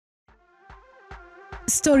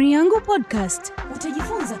Story Yangu podcast,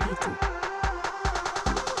 utajifunza kitu.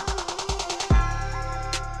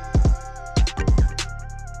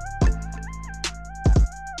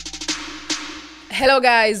 Hello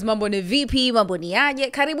guys, mambo ni vipi, mambo ni aje?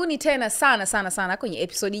 Karibuni tena sana kwenye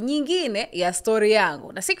episode nyingine ya Story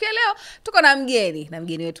Yangu. Na siku ya leo tuko na mgeni. Na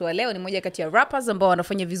mgeni wetu wa leo ni mmoja kati ya rappers ambao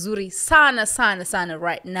wanafanya vizuri sana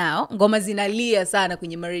right now. Ngoma zinalia sana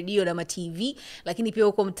kwenye radio na TV, lakini pia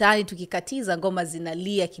huko mtaani tukikatiza ngoma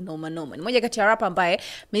zinalia kinoma noma. Ni mmoja kati ya rapper ambaye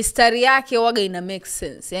mistari yake waga ina make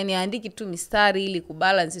sense. Yaani aandiki tu mistari ili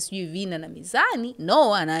kubalance sijui vina na mizani.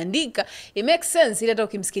 No, anaandika it makes sense ili hata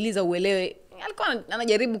ukimsikiliza uelewe. Alikuwa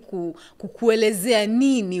anajaribu kukuelezea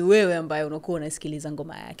nini wewe ambaye unakuwa unasikiliza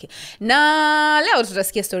ngoma yake. Na leo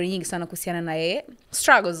tutasikia story nyingi sana kuhusiana na yeye,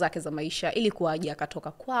 struggles zake za maisha, ili kuaje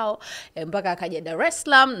akatoka kwao mpaka akaja Dar es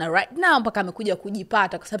Salaam, na right now mpaka amekuja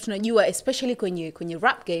kujipata, kwa sababu tunajua especially kwenye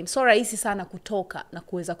rap game so rahisi sana kutoka na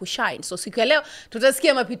kuweza kushine. So siku ya leo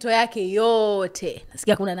tutasikia mapito yake yote.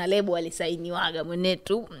 Nasikia kuna na lebo alisainiwaga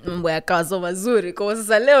mwenetu, mambo yakawa so mazuri. Kwa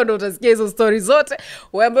sasa leo ndo utasikia hizo story zote.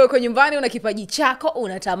 Wewe ambaye uko nyumbani una kipaji chako,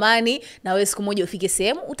 unatamani na wewe siku moja ufike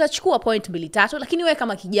sehemu, utachukua point 2-3, lakini wewe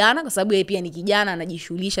kama kijana, kwa sababu yeye pia ni kijana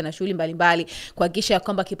anajishughulisha na shughuli mbalimbali kuhakikisha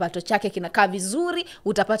kwamba kipato chake kinakaa vizuri,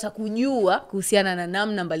 utapata kujua kuhusiana na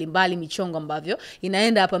namna mbalimbali michongo ambavyo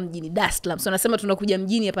inaenda hapa mjini Dar es Salaam. So nasema tunakuja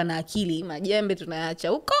mjini hapa na akili, majembe tunayaacha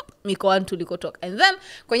huko mikoani tulikotoka. And then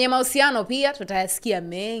kwenye mahusiano pia tutayasikia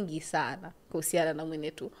mengi sana kuhusiana na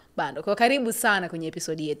mwenetu Bando. Kwa karibu sana kwenye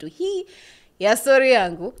episode yetu hii ya Story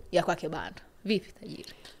Yangu ya kwake Bando. Vipi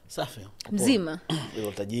tajiri? Safi. Mzima.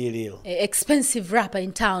 Hilo tajiri hilo. Expensive rapper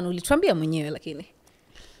in town, ulituambia mwenyewe lakini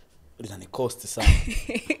linani cost sana.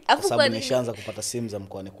 Kwa sababu nishaanza kupata simu za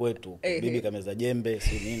mkoani kwetu, bibi kameza jembe,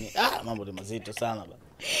 si nini. Mambo ni mazito sana bana.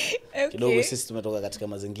 Okay. Kidogo sisi tumetoka katika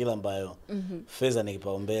mazingira ambayo fedha ni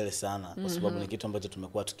kipaumbele sana, kwa sababu ni kitu ambacho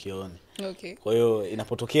tumekuwa tukiona. Okay. Kwa hiyo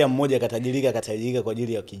inapotokea mmoja katajirika kwa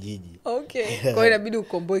ajili ya kijiji. Okay. Kwa hiyo inabidi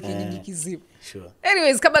ukomboe kijiji kizima. Sure.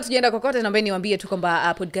 Anyways, kabla tujaenda kokote, naomba niwaambie tu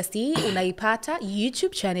kwamba podcast hii unaipata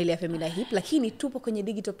YouTube channel ya Familia Hip, lakini tupo kwenye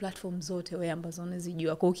digital platform zote wewe ambazo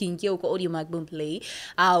unazijua. Kwa ukiingia huko Audio Mac Play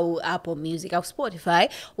au Apple Music au Spotify,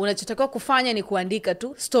 unachotakiwa kufanya ni kuandika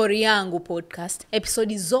tu Story Yangu podcast.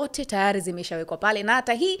 Episode zote tayari zimeshawekwa pale, na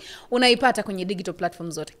hata hii unaipata kwenye digital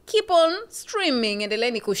platform zote. Keep on streaming,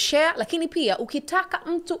 endeleeni kushare, lakini pia ukitaka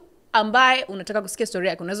mtu ambaye unataka kusikia story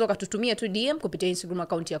yake, unaweza ukatutumia tu DM kupitia Instagram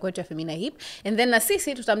account ya kwetu ya Familia Hip, and then na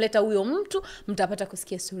sisi tutamleta huyo mtu, mtapata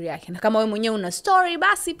kusikia story yake. Na kama wewe mwenyewe una story,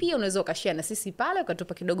 basi pia unaweza ukashare na sisi pale,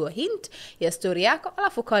 ukatupa kidogo hint ya story yako,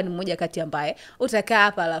 alafu kwa ni mmoja kati ambaye utakaa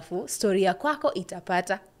hapa, alafu story yako kwako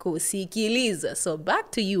itapata kusikiliza. So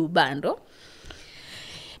back to you Bando.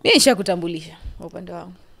 Mimi nishakutambulisha upande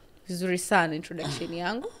wangu vizuri sana introduction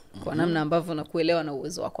yangu kwa namna ambavyo nakuelewa na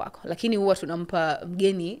uwezo wako. Lakini huwa tunampa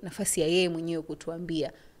mgeni nafasi ya yeye mwenyewe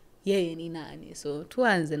kutuambia yeye ni nani. So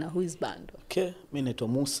tuanze na who is Bando. Okay, mimi naitwa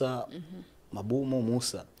Musa. Mabumo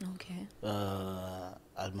Musa. Okay.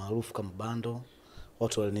 Almaarufu kama Bando.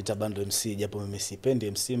 Watu waliniita Bando MC, japo mimi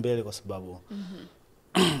sipendi MC mbele kwa sababu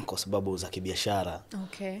kwa sababu za kibiashara.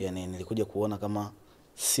 Okay. Yaani nilikuja kuona kama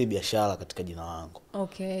si biashara katika jina langu.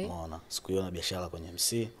 Okay. Unaona, sikuiona biashara kwenye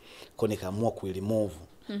MC, kwa nikaamua kuilimove.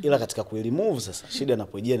 Ila katika kuilimove sasa, shida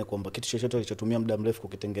inapojia ni kwamba kitu chochote kilichotumia muda mrefu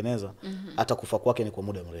kukitengeneza, hata kufa kwake ni kwa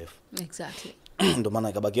muda mrefu. Exactly. Ndio maana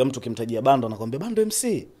ikabakia mtu kimtajia Bando anakuambia Bando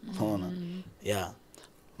MC. Unaona? Yeah.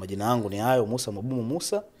 Majina yangu ni hayo, Musa Mabumo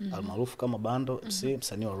Musa, almaarufu kama Bando MC,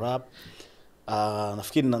 msanii wa rap.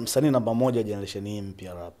 Nafikiri msanii namba 1 generation hii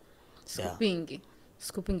mpya rap.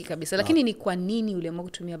 Sikupingi kabisa. Lakini ni kwa nini uliamua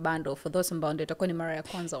kutumia Bando? For those ambao ndio itakuwa ni mara ya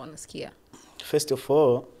kwanza wanasikia. First of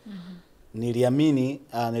all,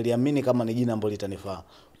 niliamini kama ni jina ambalo litanifaa.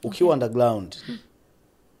 Ukiwa underground,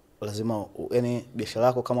 lazima yani biashara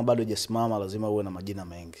yako kama bado haijasimama lazima uwe na majina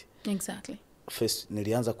mengi. Exactly. First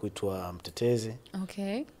nilianza kuitwa Mtetezi.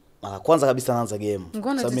 Okay. Mara kwanza kabisa naanza game.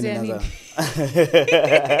 Sababu mimi nilianza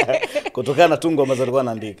kutokana na tungo ambazo alikuwa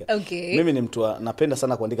anaandika. Okay. Mimi ni mtu napenda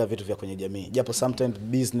sana kuandika vitu vya kwenye jamii. Japo sometimes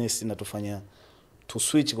business inatufanya to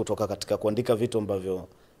switch kutoka katika kuandika vitu ambavyo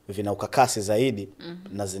vina ukakasi zaidi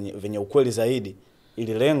na venye ukweli zaidi,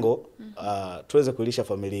 ili lengo tuweze kuilisha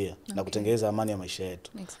familia na kutengeneza amani ya maisha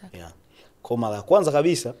yetu. Exactly. Yeah. Kwa mara ya kwanza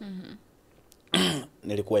kabisa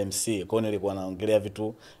nilikuwa MC, kwa hiyo nilikuwa naongelea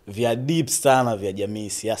vitu vya deep sana vya jamii,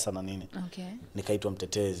 siasa na nini. Okay. Nikaitwa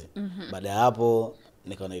Mtetezi. Baada ya hapo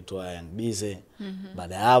nikawa naitwa Yangu.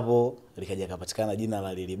 Baada ya hapo likaja kapatikana jina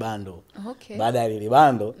la Bando. Okay. Baada ya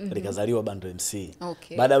Bando likazaliwa Bando MC.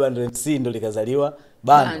 Okay. Baada ya Bando MC ndo likazaliwa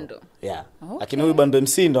Bando. Yeah. Okay. Lakini huyu Bando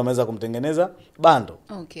MC ndo ameweza kumtengeneza Bando.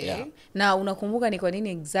 Okay. Yeah. Na unakumbuka ni kwa nini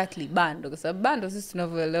exactly Bando? Kwa sababu Bando sisi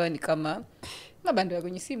tunavyoelewa ni kama bando ya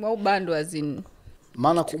kwenye simu au Bando azin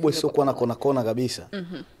maana kubwa sio kuwa na kona kona kabisa.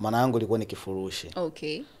 Maana yangu ilikuwa ni kifurushi.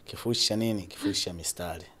 Okay. Kifurushi cha nini? Kifurushi cha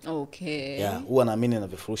mistari. Okay. Yeah, huwa naamini na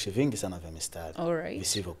vifurushi vingi sana vya mistari. Alright.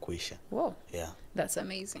 Visivyokuisha. Wow. Yeah. That's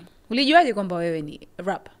amazing. Ulijuaje kwamba wewe ni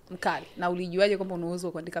rapper mkali? Na ulijuaje kwamba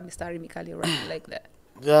unaweza kuandika mistari mikali rap like that?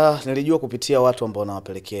 Yeah, nilijua kupitia watu ambao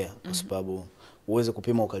nawapelekea kwa sababu uweze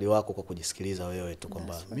kupima ukali wako kwa kujisikiliza wewe tu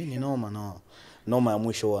kwamba mimi ni noma ya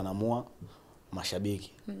mwisho huwa anaamua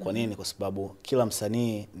mashabiki. Kwa nini? Kwa sababu kila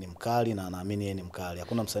msanii ni mkali na anaamini yeye ni mkali.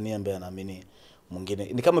 Hakuna msanii ambaye anaamini mwingine.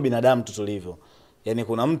 Ni kama binadamu tu tulivyo. Yaani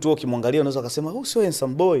kuna mtu ukimwangalia unaweza kusema huyu sio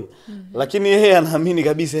handsome boy. Lakini yeye anaamini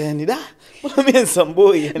kabisa yani mbona mimi handsome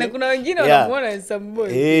boy. Na kuna wengine wanamuona handsome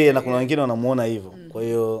boy. Na kuna wengine wanamuona hivyo. Kwa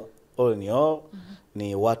hiyo all ni all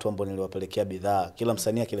ni watu ambao niliwapelekea bidhaa. Kila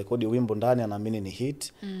msanii akirekodi wimbo ndani anaamini ni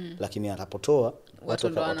hit, lakini atakapotoa watu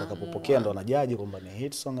watakapopokea ndo wanajaji kwamba ni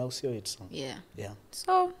hit song au sio hit song. Yeah.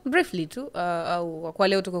 So briefly tu au kwa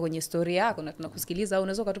leo tuko kwenye story yako na tunakusikiliza, au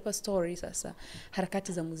unaweza kutupa story sasa,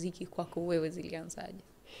 harakati za muziki kwako wewe zilianzaje?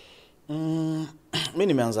 Mimi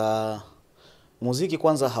nimeanza muziki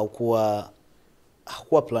kwanza haukuwa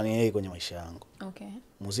plan A kwenye maisha yangu. Okay.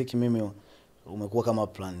 Muziki mimi umekuwa kama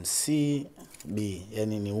plan C, B,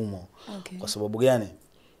 yani ni umo. Okay. Kwa sababu gani?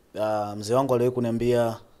 Mzee wangu aliwahi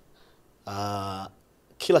kuniambia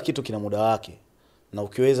kila kitu kina muda wake. Na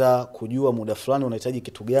ukiweza kujua muda fulani unahitaji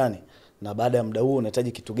kitu gani na baada ya muda huo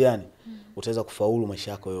unahitaji kitu gani, utaweza kufaulu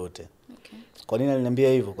maisha yako yote. Okay. Kwa nini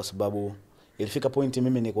aliniambia hivyo? Kwa sababu ilifika point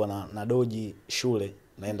mimi nilikuwa na doji shule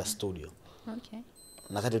naenda studio. Okay.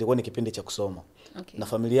 Na kati ilikuwa ni kipindi cha kusoma. Okay. Na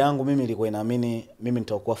familia yangu mimi ilikuwa inaamini mimi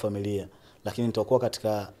nitakuwa familia, lakini nitakuwa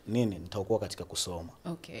katika nini? Nitakuwa katika kusoma.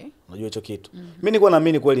 Okay. Unajua hicho kitu. Mimi nilikuwa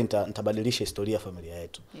naamini kweli nitabadilisha historia ya familia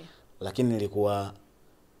yetu. Yeah. Lakini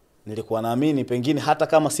nilikuwa naamini pengine hata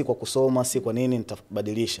kama si kwa kusoma, si kwa nini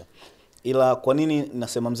nitabadilisha. Ila kwa nini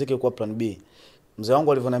nasema muziki ulikuwa plan B? Mzee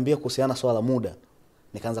wangu alivyoniambia kuhusiana swala la muda,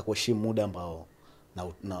 nikaanza kuheshimu muda ambao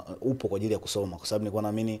na upo kwa ajili ya kusoma, kwa sababu nilikuwa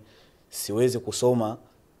naamini siwezi kusoma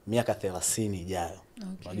miaka 30 ijayo.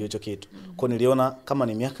 Unajua hicho kitu. Kwa niliona kama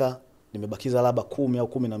ni miaka nimebakiza labda 10 au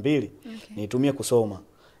 12, niitumie kusoma.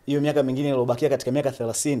 Hiyo miaka mingine iliyobakia katika miaka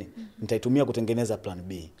 30 nitaitumia kutengeneza plan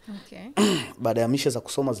B. Okay. Baada ya misha za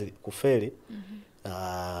kusoma kufeli,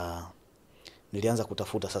 nilianza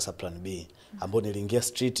kutafuta sasa plan B, ambapo niliingia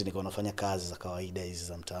street nikawa nafanya kazi za kawaida hizi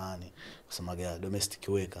za mtaani, kusemaga domestic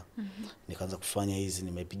worker. Nikaanza kufanya hizi,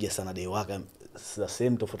 nimepiga sana day worker za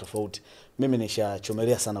same tofauti. Mimi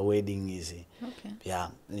nishachomelea sana wedding hizi. Okay.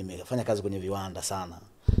 Yeah, nimefanya kazi kwenye viwanda sana.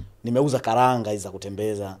 Nimeuza karanga hizi za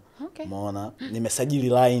kutembeza. Okay. Umeona? Nimesajili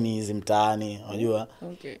line hizi mtaani, unajua?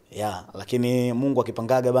 Okay. Yeah, lakini Mungu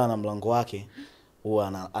akipangaga bana mlango wake,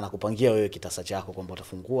 huwa anakupangia wewe kitasa chako kwamba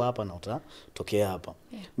utafungua hapa na utatokea hapa.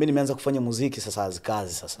 Yeah. Mimi nimeanza kufanya muziki sasa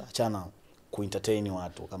kazi sasa. Achana kuentertain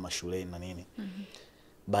watu kama shuleni na nini.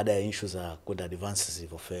 Baada ya issue za kwenda advances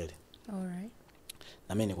zilizofeli. Alright.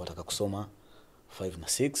 Na mimi nilikuwa nataka kusoma 5 na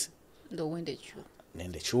 6 Ndio uende chuo.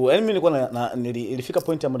 Niende chuo. Yaani mimi nilikuwa ilifika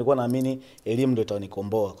point ambapo nilikuwa naamini elimu ndio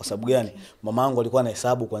itanikomboa. Kwa sababu gani? Mama yangu alikuwa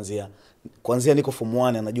anahesabu kuanzia niko form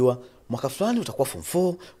 1 anajua mwaka fulani utakuwa form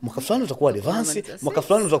 4, mwaka fulani utakuwa advance, mwaka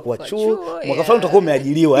fulani utakuwa chuo, mwaka fulani utakuwa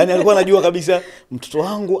umeajiriwa. Yaani alikuwa anajua kabisa mtoto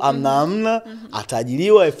wangu amna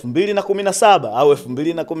ataajiriwa 2017 au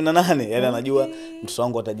 2018. Yaani anajua mtoto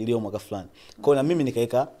wangu ataajiriwa mwaka fulani. Kwa hiyo na mimi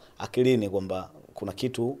nikaeka akilini kwamba kuna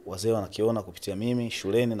kitu wazee wanakiona kupitia mimi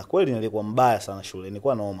shuleni, na kweli nilikuwa mbaya sana shuleni,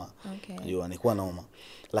 nilikuwa noma. Okay. Unajua nilikuwa noma.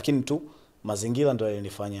 Lakini tu mazingira ndio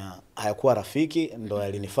yalinifanya hayakuwa rafiki, ndio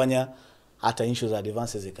yalinifanya hata issue za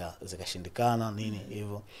advances zikashindikana nini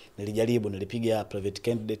hivyo. Nilijaribu, nilipiga private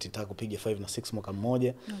candidate, nitaka kupiga 5 na 6 mwaka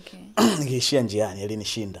mmoja. Okay. Niliishia njiani,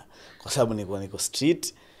 yalinishinda kwa sababu niko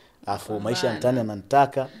street, alafu maisha ya mtaani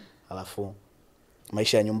yananitaka, alafu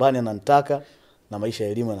maisha ya nyumbani yananitaka na maisha ya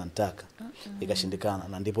elimu yananitaka. Ikashindikana,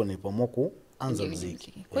 na ndipo nilipoamua kuanza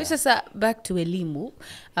muziki. Kwa hiyo sasa back to elimu,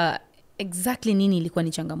 exactly nini ilikuwa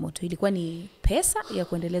ni changamoto? Ilikuwa ni pesa ya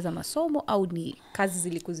kuendeleza masomo au ni kazi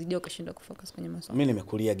zilikuzidia ukashindwa kufocus kwenye masomo? Mimi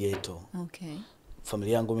nimekulia ghetto. Okay.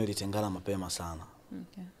 Familia yangu mimi ilitengana mapema sana.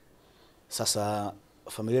 Okay. Sasa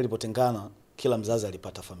familia ilipotengana, kila mzazi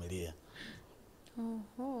alipata familia.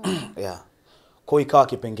 Yeah. Kwa hiyo ikawa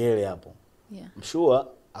kipengele hapo. Yeah. Mshua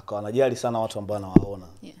akawa anajali sana watu ambao anawaona.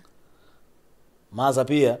 Yeah. Maza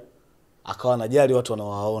pia akawa anajali watu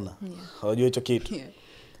wanaowaona. Unajua hicho kitu.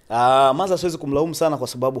 Maza siwezi kumlaumu sana kwa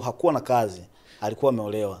sababu hakuwa na kazi. Alikuwa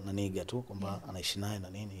ameolewa na niga tu kwamba anaishi naye na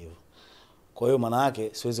nini hivyo. Kwa hiyo maana yake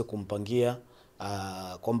siwezi kumpangia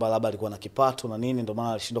kwamba labda alikuwa na kipato na nini ndio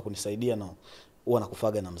maana alishindwa kunisaidia, no. Huwa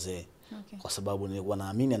nakufaga na mzee. Kwa sababu nilikuwa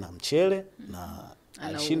naamini ana mchele na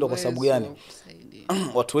alishindwa kwa sababu gani?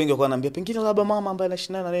 Watu wengi wakawa wananiambia pengine labda mama ambaye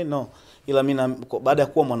anaishi naye na nini, no. Ila mimi baada ya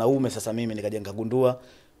kuwa mwanaume sasa mimi nikaja nikagundua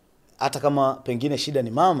hata kama pengine shida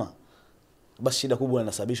ni mama, basi shida kubwa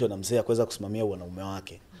inasababishwa na mzee kuweza kusimamia wanaume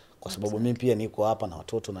wake. Kwa sababu mimi pia niko hapa na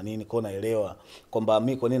watoto na nini, kwa naelewa kwamba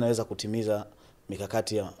mimi kwa nini naweza kutimiza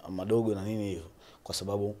mikakati ya madogo na nini hivyo, kwa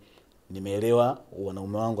sababu nimeelewa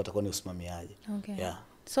wanaume wangu watakuwa ni usimamiaji.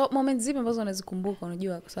 So moments zipi ambazo unazikumbuka,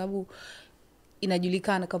 unajua kwa sababu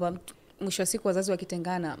inajulikana kwamba mwisho wa siku wazazi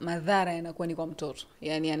wakitengana madhara yanakuwa ni kwa mtoto,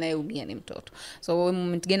 yani anayeumia ni mtoto. So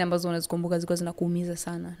moment gani ambazo unazikumbuka zilikuwa zinakuumiza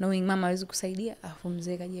sana knowing mama hawezi kusaidia afu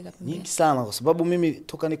mzee kajieka pembeni? Nyingi sana kwa sababu mimi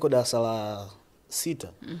toka niko darasa la 6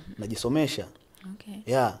 najisomesha.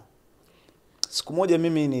 Siku moja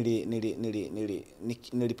mimi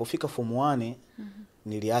nilipofika form 1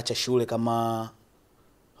 niliacha shule kama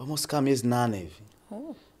almost kama miezi 8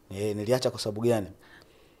 hivi. Niliacha kwa sababu gani?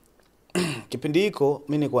 Kipindi hiko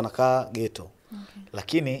mimi nilikuwa nakaa ghetto.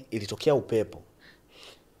 Lakini ilitokea upepo.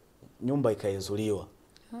 Nyumba ikaezuliwa.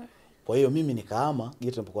 Kwa hiyo mimi nikahama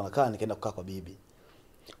ghetto nilipokuwa nakaa nikaenda kukaa kwa bibi.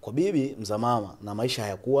 Kwa bibi mzamama na maisha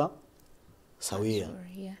hayakuwa sawia.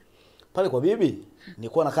 Pale kwa bibi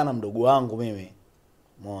nilikuwa nakaa na mdogo wangu mimi.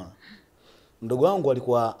 Umeona? Mdogo wangu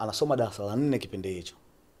alikuwa anasoma darasa la 4 kipindi hicho.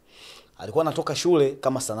 Alikuwa anatoka shule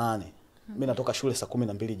kama saa 8. Mimi natoka shule saa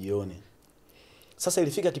 12 jioni. Sasa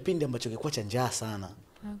ilifika kipindi ambacho kilikuwa cha njaa sana.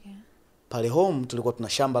 Pale home tulikuwa tuna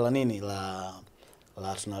shamba la nini la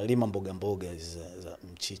tunalima mboga za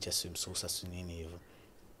mchicha, si msusa, si nini hivyo.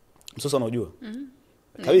 Msusa unajua?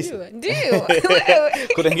 Kabisa. Ndio.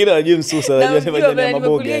 Kuna wengine wanajua msusa, wanajua majani ya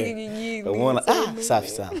maboga. Umeona? Safi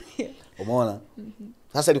sana. Umeona?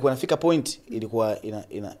 Sasa ilikuwa inafika point ilikuwa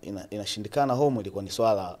inashindikana home, ilikuwa ni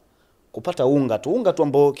swala kupata unga tu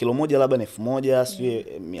ambao kilo moja labda ni 1000, sio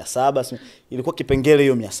 700, ilikuwa kipengele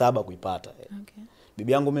hiyo 700 kuipata.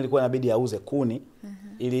 Bibi yangu mimi ilikuwa inabidi auze kuni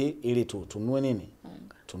ili tununue nini?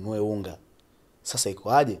 Tununue unga. Sasa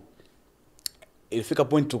iko aje? Ilifika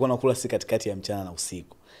point tulikuwa tunakula si katikati ya mchana na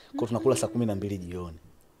usiku. Kwa tunakula saa 12 jioni.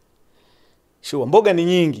 Sure, mboga ni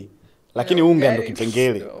nyingi lakini unga ndo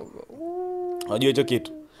kipengele. Unajua hicho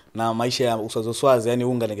kitu? Na maisha ya uswazoswazi, yani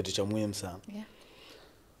unga ni kitu cha muhimu sana.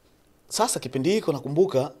 Sasa kipindi hiko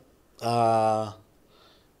nakumbuka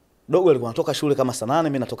dogo alikuwa anatoka shule kama saa 8,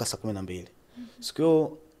 mimi natoka saa 12. Siku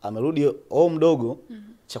hiyo amerudi home dogo,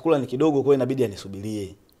 chakula ni kidogo kwa inabidi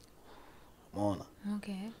anisubirie. Umeona?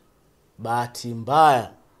 Bahati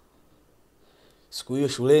mbaya siku hiyo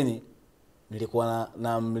shuleni nilikuwa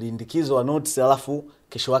na mlindikizo wa notes alafu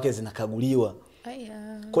kesho yake zinakaguliwa.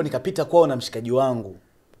 Kwa nikapita kwao na mshikaji wangu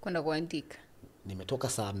kwenda kuandika. Nimetoka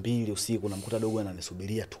saa 2 usiku namkuta dogo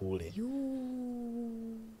ananisubiria tule.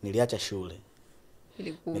 Niliacha shule.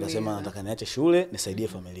 Nikasema nataka niache shule nisaidie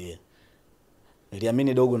familia.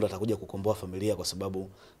 Niliamini dogo ndo atakuja kukomboa familia kwa sababu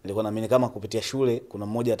nilikuwa naamini kama kupitia shule kuna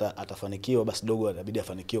mmoja atafanikiwa, basi dogo itabidi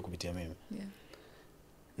afanikiwe kupitia mimi.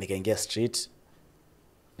 Nikaingia street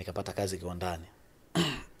nikapata kazi kiwandani.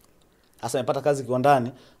 Hasa nimepata kazi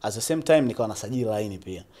kiwandani, at the same time nikawa nasajili line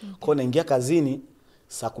pia. Kwa hiyo naingia kazini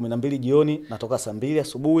saa 12 jioni, natoka saa 2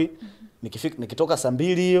 asubuhi. Nikitoka saa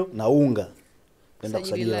 2 hiyo na unga nenda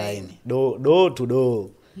kusajili line. Door to door.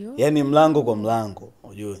 Yaani mlango kwa mlango,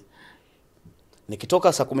 unajua.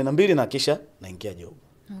 Nikitoka saa 12 na kisha naingia job.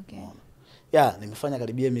 Nimefanya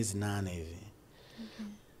karibia miezi 8 hivi.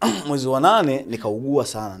 Mwezi wa 8 nikaugua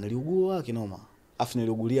sana. Niliugua kinoma. Afu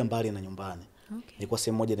niliugulia mbali na nyumbani. Nilikuwa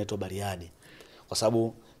sehemu moja inaitwa Bariadi. Kwa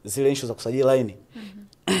sababu zile issue za kusajili line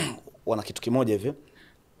wana kitu kimoja hivyo.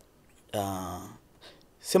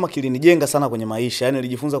 Sema kilinijenga sana kwenye maisha. Yaani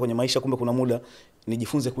nilijifunza kwenye maisha, kumbe kuna muda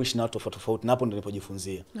nijifunze kuishi na watu tofauti, na hapo ndio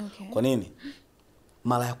nilipojifunzia. Kwa nini?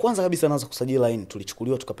 Mara ya kwanza kabisa naanza kusajili line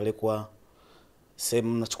tulichukuliwa tukapelekwa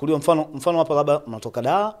sehemu, nachukuliwa mfano hapa labda mnatoka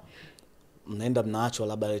Dar mnaenda mnaachwa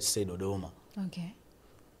labda let's say Dodoma.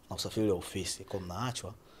 Na usafiri wa ofisi kwa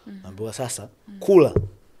mnaachwa. Naambiwa sasa kula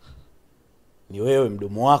ni wewe,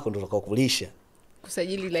 mdomo wako ndio utakao kulisha.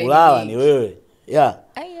 Kusajili line. Kulala ni wewe.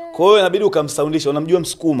 Kwa hiyo inabidi ukamsoundisha. Unamjua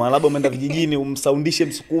Msukuma, labda umeenda vijijini umsoundishe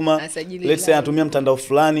Msukuma. Let's say anatumia mtandao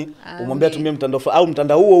fulani, umwambie atumie mtandao fulani au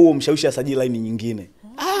mtandao huo umshawishi asajili line nyingine.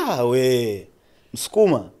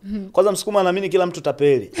 Msukuma. Kwanza Msukuma anaamini kila mtu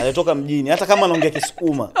tapeli. Alitoka mjini hata kama anaongea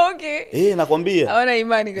Kisukuma. Okay. Nakwambia. Hawana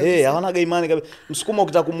imani kabisa. Hawana imani kabisa. Msukuma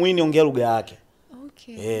ukitaka kumuini ongea lugha yake.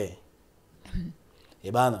 Okay.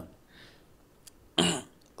 Bana.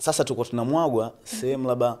 Sasa tuko tunamwagwa sehemu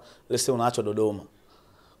labda lese unaachwa Dodoma.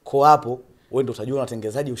 Kwa hapo wewe ndio utajua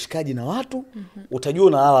unatengenezaje ushikaji na watu, utajua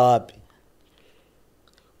unalala wapi.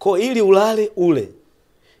 Kwa ili ulale ule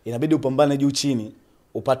inabidi upambane juu chini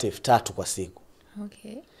upate 3,000 kwa siku.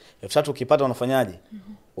 Okay. 3,000 ukipata unafanyaje?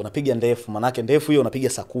 Unapiga ndefu, manake ndefu hiyo unapiga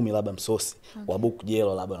saa 10 labda msosi wa buku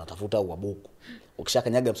jelo labda unatafuta wa buku.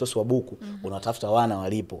 Ukishakanyaga msosi wa buku unatafuta wana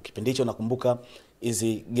walipo. Kipindi hicho nakumbuka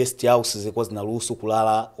hizi guest house zilikuwa zinaruhusu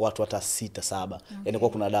kulala watu hata 6 7. Yaani kwa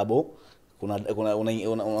kuna double,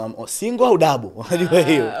 kuna single au double, unajua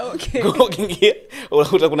hiyo. Okay. Kwa ukiingia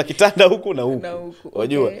unakuta kuna kitanda huku na huku.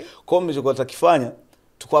 Unajua. Okay. Kwa hiyo mlichokuwa tukifanya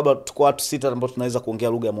tuko watu 6 ambao tunaweza kuongea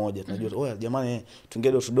lugha moja. Tunajua oya jamani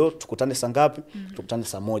tuingie door to door, tukutane saa ngapi? Tukutane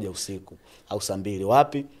saa 1 usiku au saa 2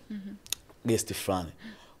 wapi? Guest fulani.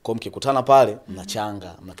 Kwa mkikutana pale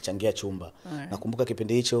mnachanga, mnakichangia chumba. Nakumbuka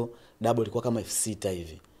kipindi hicho double ilikuwa kama 6,000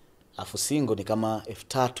 hivi. Afu single ni kama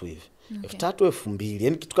 3,000 hivi. 3,000 2,000,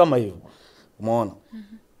 yani kitu kama hivyo. Umeona?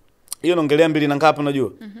 Hiyo naongelea 2 na ngapi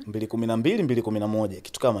unajua? 212, 211,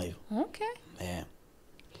 kitu kama hivyo. Okay.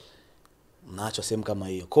 Mnaacho sehemu kama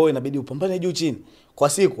hiyo. Kwa hiyo inabidi upambane juu chini. Kwa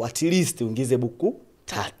siku at least uingize buku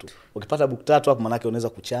 3. Ukipata buku 3 hapo manake unaweza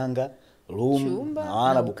kuchanga room na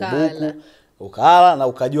wana buku ukala na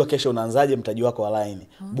ukajua kesho unaanzaje mtaji wako wa line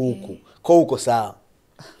buku. Kwa uko sawa.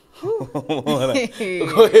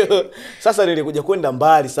 Kwa hiyo sasa nilikuja kwenda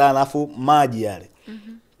mbali sana afu maji yale.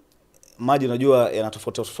 Maji unajua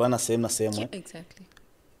yanatofautiana sehemu na sehemu. Exactly.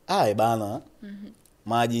 Bana.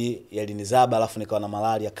 Maji yalinizaba alafu nikawa na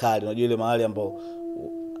malaria kali. Unajua ile malaria ambayo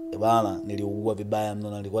bana niliugua vibaya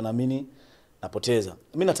mno na nilikuwa naamini napoteza.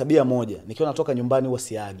 Mimi na tabia moja, nikiwa natoka nyumbani huwa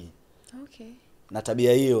siagi. Okay. Na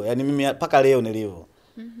tabia hiyo, yani mimi mpaka leo nilivyo.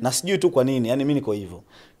 Na sijui tu kwa nini, yani mimi niko hivyo.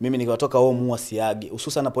 Mimi nikiwatoka home huwa siagi,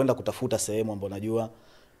 hususan napoenda kutafuta sehemu ambayo najua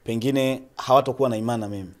pengine hawatakuwa na imani na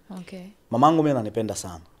mimi. Okay. Mamangu mimi ananipenda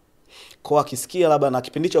sana. Kwa akisikia labda na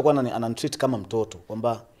kipindi hicho kwa ananitreat kama mtoto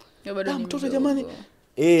kwamba mtoto jamani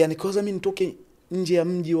yani kwanza mimi nitoke nje ya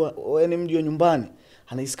mji yani mji wa nyumbani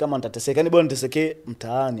anahisi kama nitateseka, yani bwana nitesekee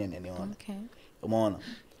mtaani yani nione. Okay. Umeona?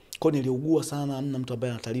 Kwa niliugua sana, hamna mtu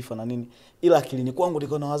ambaye ana taarifa na nini, ila akilini kwangu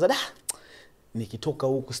nilikuwa nawaza nikitoka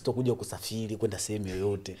huku sitokuja kusafiri kwenda sehemu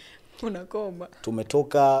yoyote. Unakoma.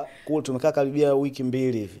 Tumetoka kule, tumekaa karibia wiki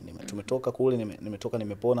 2 hivi. Tumetoka kule, nimetoka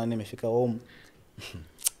nimepona, nimefika home.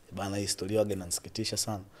 Bana hii historia yake inanisikitisha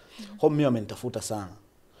sana. Home mimi amenitafuta sana.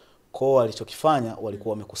 Kwa alichokifanya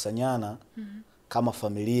walikuwa wamekusanyana kama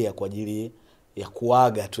familia kwa ajili ya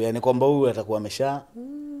kuaga tu, yani kwamba huyu atakuwa amesha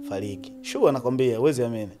fariki. Sure nakwambia, huwezi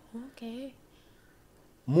amini. Okay.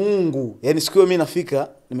 Mungu, yani siku hiyo mimi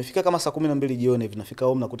nimefika kama saa 12 jioni hivi, nafika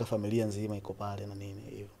home nakuta familia nzima iko pale na nini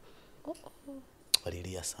hivyo.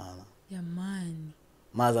 Walilia sana. Jamani.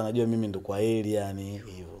 Maza najua mimi ndo kwa heri yani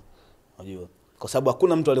hivyo. Unajua? Kwa sababu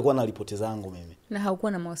hakuna mtu alikuwa na ripoti zangu mimi. Na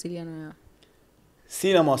haukuwa na mawasiliano yao.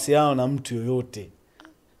 Sina mawasiliano na mtu yoyote.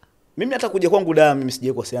 Mimi hata kuja kwangu da mimi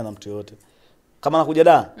sijaje kuwasiliana na mtu yoyote. Kama nakuja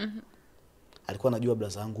da alikuwa anajua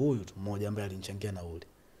blaza wangu huyu tu mmoja ambaye alinichangia nauli.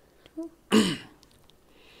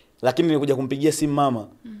 Lakini nilikuja kumpigia simu mama.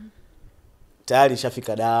 Tayari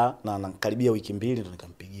nishafika da na nakaribia wiki 2 ndo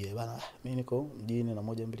nikampigia. Bana mimi niko mjini na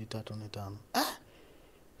 1 2 3 4 5.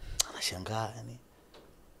 Anashangaa yani.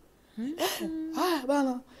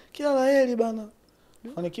 Bana kila laheri bana.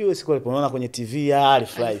 Fanikiwe siku alipoona kwenye TV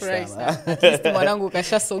alifurahi sana. At least mwanangu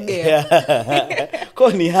kashasogea.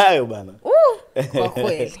 Kwa ni hayo bana. Kwa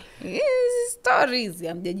kweli. Hizi stories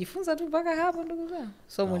hamjajifunza tu mpaka hapo ndugu zangu.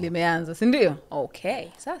 Somo limeanza, si ndio? Okay.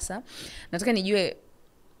 Sasa nataka nijue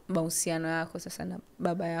mahusiano yako sasa na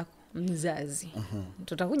baba yako mzazi.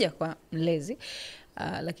 Tutakuja kwa mlezi,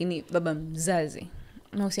 lakini baba mzazi.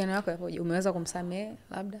 Mahusiano yako yapoje? Umeweza kumsamehe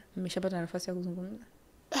labda? Mmeshapata nafasi ya kuzungumza?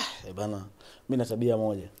 Bana, mimi na tabia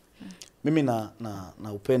moja. Mimi na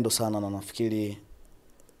upendo sana na nafikiri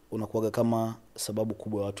unakuwaga kama sababu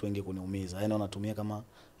kubwa ya watu wengi kuniumiza. Yaani wanatumia kama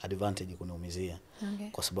advantage kuniumizia. Okay.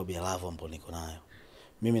 Kwa sababu ya love ambayo niko nayo.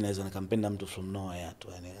 Mimi naweza nikampenda mtu from nowhere tu.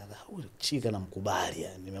 Yaani chika na mkubali,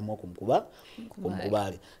 yani nimeamua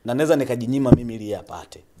kumkubali. Na naweza nikajinyima mimi ili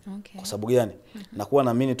apate. Okay. Kwa sababu gani? Nakuwa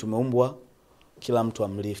naamini tumeumbwa kila mtu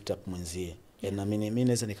amlift up mwenzie. Yaani naamini mimi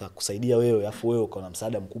naweza nikakusaidia wewe afu wewe uko na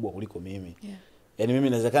msaada mkubwa kuliko mimi. Yeah. Yaani mimi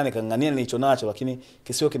inawezekana nikangania nilicho nacho lakini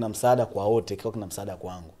kisio kina msaada kwa wote, kiko kina msaada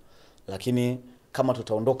kwangu. Lakini kama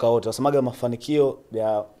tutaondoka wote, wasemaga mafanikio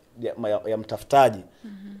ya ya mtafutaji.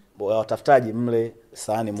 Watafutaji mle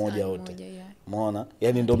sahani moja wote. Umeona?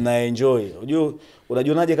 Yaani ndio mnaenjoy.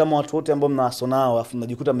 Unajionaje kama watu wote ambao mnawasonao afu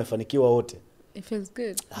mnajikuta mmefanikiwa wote? It feels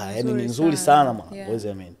good. Yaani ni nzuri sana mwana.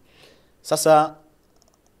 Uweze amini. Sasa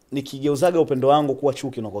nikigeuzaga upendo wangu kuwa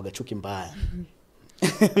chuki na kuaga chuki mbaya.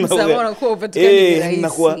 Sasa unakuwa upatikani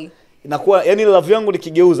rahisi. Inakuwa yani love yangu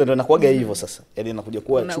nikigeuza ndio inakuwaga hivyo sasa. Yaani inakuja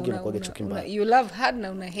kuwa chuki na kuaga chuki mbaya. You love hard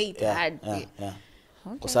na una hate hard. Okay.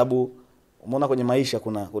 Kwa sababu umeona kwenye maisha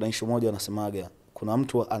kuna issue moja wanasemaga, kuna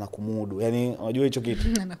mtu anakumudu. Yaani unajua hicho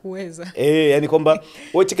kitu? Anakuweza. Yaani kwamba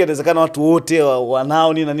wewe inawezekana watu wote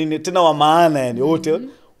wanao nini na nini tena wa maana yani wote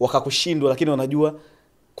wakakushindwa, lakini wanajua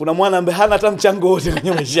kuna mwana ambaye hana hata mchango wote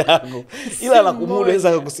kwenye maisha yako. Ila anakumudu,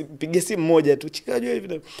 anaweza kukupigia simu moja tu. Chikajua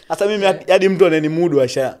hivi. Hata mimi hadi mtu ananimudu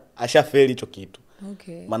ashafeli hicho kitu.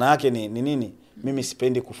 Okay. Maana yake ni nini? Mimi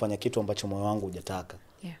sipendi kufanya kitu ambacho moyo wangu hujataka.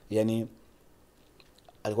 Yaani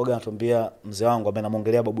alikuwa anatuambia mzee wangu ambaye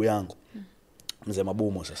namuongelea babu yangu. Mzee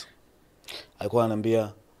Mabumo sasa. Alikuwa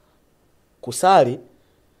ananiambia kusali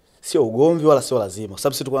sio ugomvi wala sio lazima. Kwa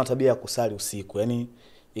sababu sisi tulikuwa na tabia ya kusali usiku. Yaani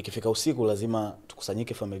ikifika usiku lazima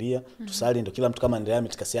tukusanyike familia, tusali, ndio kila mtu kama endelea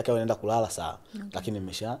mitikasi yake anaenda kulala sawa. Lakini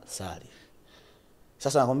nimesha sali.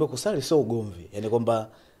 Sasa nakwambia kusali sio ugomvi. Yaani kwamba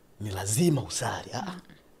ni lazima usali.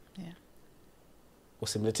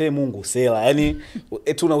 Usimletee Mungu usela. Yaani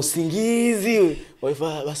tuna usingizi.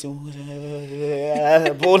 Waifa basi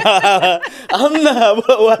bona amna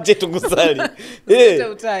waache tukusali.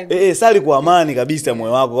 Sali kwa amani kabisa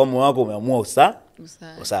moyo wako, kama moyo wako umeamua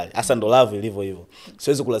usali. Hasa ndo love ilivyo hivyo.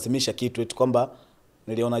 Siwezi kulazimisha kitu eti kwamba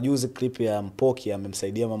niliona juzi clip ya Mpoki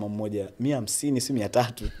amemsaidia mama mmoja 150 si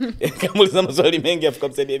 300. Kamuuliza maswali mengi afu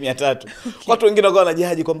kumsaidia 300. Watu wengine wakawa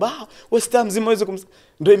wanajaji kwamba wewe star mzima uweze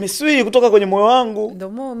ndio imesui kutoka kwenye moyo wangu. Ndio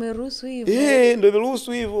moyo umeruhusu hivyo. Ndio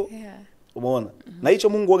imeruhusu hivyo. Umeona? Na hicho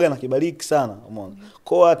Mungu waga anakibariki sana, umeona?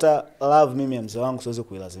 Kwa hata love mimi ya mzee wangu siwezi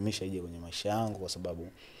kuilazimisha ije kwenye maisha yangu kwa sababu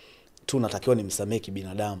tu natakiwa nimsamehe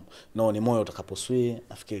binadamu. Ni moyo utakaposui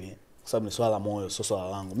nafikiri. Kwa sababu ni swala moyo, sio swala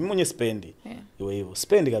langu. Mimi mwenyewe sipendi. Iwe hivyo.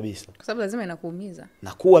 Sipendi kabisa. Kwa sababu lazima inakuumiza.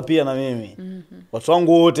 Nakuwa pia na mimi. Watu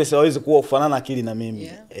wangu wote siwawezi kuwa kufanana akili na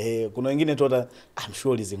mimi. Kuna wengine tu hata I'm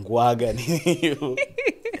sure lizinguaga ni hivyo.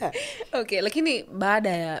 Okay, lakini baada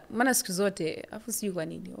ya maana siku zote afu sijui kwa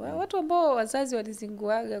nini watu ambao wazazi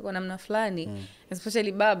walizinguaga kwa namna fulani,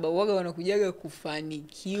 especially baba, waga wanakujaga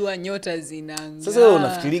kufanikiwa, nyota zinang'aa. Sasa wewe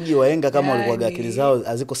unafikirigi wahenga kama walikuwa akili zao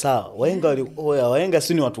haziko sawa? Wahenga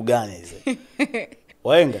si ni watu gani hizo?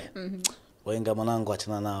 Wahenga? Wahenga mwanangu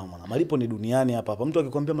achana nao mwana. Malipo ni duniani hapa. Mtu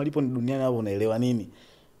akikwambia malipo ni duniani hapo unaelewa nini?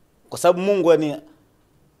 Kwa sababu Mungu yani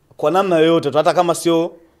kwa namna yoyote hata kama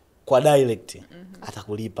sio kwa direct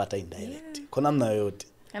atakulipa hata indirect. Kwa namna yoyote.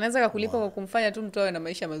 Anaweza kukulipa kwa kumfanya tu mtu awe na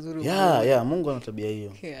maisha mazuri. Mungu ana tabia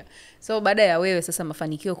hiyo. So baada ya wewe sasa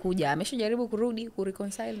mafanikio kuja, ameshajaribu kurudi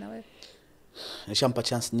kureconcile na wewe? Nishampa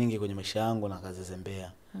chance nyingi kwenye maisha yangu na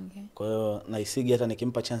kazizembea. Kwa hiyo naisigi hata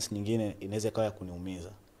nikimpa chance nyingine inaweza kawa ya kuniumiza.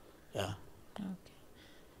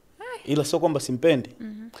 Ila sio kwamba simpendi.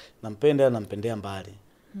 Nampendea mbali.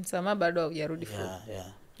 Msamaha bado hujarudi full.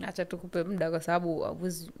 Acha tukupe muda kwa sababu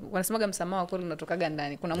wanasemaga msamaha kweli unatokaga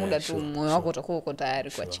ndani. Kuna muda tu moyo wako utakuwa uko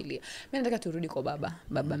tayari kuachilia. Mimi nataka turudi kwa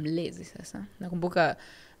baba mlezi sasa. Nakumbuka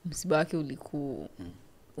msiba wake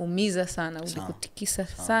ulikuumiza sana, ulikutikisa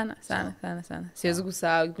sana. Siwezi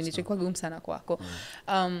kusahau kipindi chako kigumu sana kwako.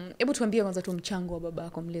 Hebu tuambie kwanza tu mchango wa baba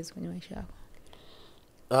yako mlezi kwenye maisha yako.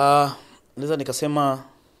 Naweza nikasema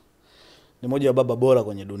ni mmoja wa baba bora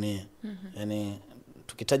kwenye dunia. Yaani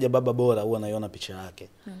tukitaja baba bora huwa naiona picha yake.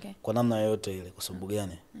 Kwa namna yoyote ile. Kwa sababu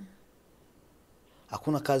gani?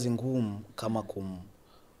 Hakuna kazi ngumu kama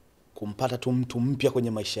kumpata tu mtu mpya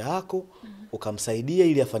kwenye maisha yako, ukamsaidia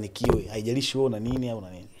ili afanikiwe. Haijalishi wewe una nini au una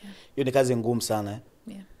nini. Hiyo ni kazi ngumu sana.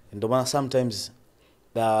 Ndio maana sometimes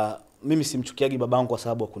mimi simchukiagi babangu kwa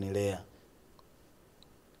sababu akunilea.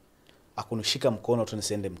 Akunishika mkono tu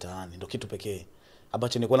nisiende mtaani. Ndio kitu pekee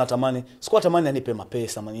ambacho nilikuwa natamani. Sikuwa natamani anipe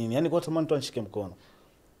mapesa ama nini. Yaani nilikuwa natamani tu anishike mkono.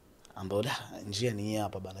 Ambao njia ni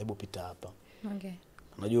hapa bana, hebu pita hapa.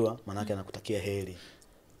 Unajua maana yake anakutakia heri.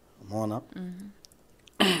 Umeona?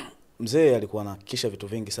 Mzee alikuwa anahakikisha vitu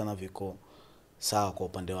vingi sana viko sawa kwa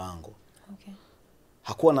upande wangu.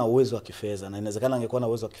 Hakuwa na uwezo wa kifedha na inawezekana angekuwa na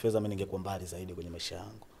uwezo wa kifedha mimi ningekuwa mbali zaidi kwenye maisha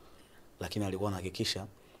yangu. Lakini alikuwa anahakikisha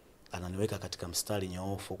ananiweka katika mstari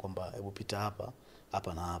nyoofu kwamba hebu pita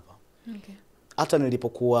hapa na hapa. Hata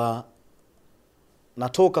nilipokuwa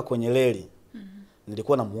natoka kwenye reli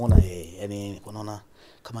nilikuwa namuona yeye. Yaani nilikuwa naona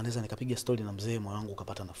kama naweza nikapiga story na mzee moyo wangu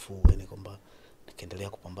ukapata nafuu, yaani kwamba nikiendelea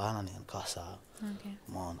kupambana nikawa sawa.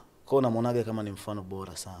 Umeona? Kwa hiyo namuonaga kama ni mfano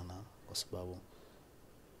bora sana kwa sababu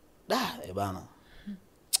Bana.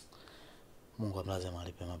 Mungu amlaze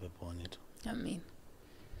mahali pema peponi tu. Amen.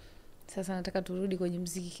 Sasa nataka turudi kwenye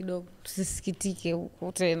muziki kidogo. Tusisikitike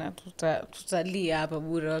huko tena. Tutalia hapa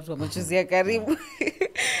bure watu wa machozi ya karibu.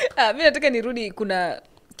 Mimi nataka nirudi, kuna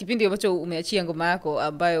kipindi ambacho umeachia ngoma yako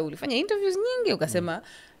ambayo ulifanya interviews nyingi ukasema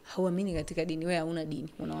hauamini katika dini, wewe hauna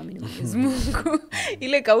dini, unaamini Mwenyezi Mungu.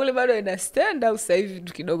 Ile kauli bado ina stand au sasa hivi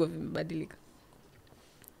vitu kidogo vimebadilika?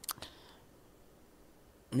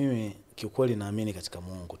 Mimi kiukweli naamini katika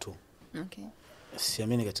Mungu tu. Okay.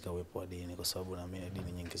 Siamini katika uwepo wa dini kwa sababu naamini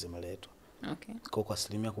dini nyingi zimeletwa. Okay. Kwa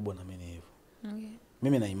asilimia kubwa naamini hivyo. Okay.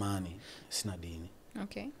 Mimi na imani, sina dini.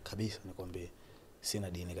 Okay. Kabisa nikwambie,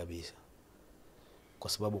 sina dini kabisa. Kwa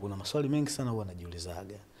sababu kuna maswali mengi sana huwa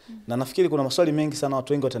najiulizaga. Na nafikiri kuna maswali mengi sana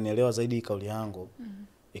watu wengi watanielewa zaidi kauli yangu.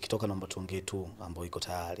 Ikitoka naomba tuongee tu ambayo iko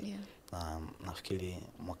tayari. Yeah. Na nafikiri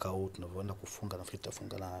mwaka huu tunavyoenda kufunga, nafikiri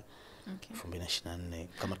tutafunga na 2024.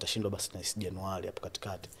 Kama tutashindwa basi na Januari hapo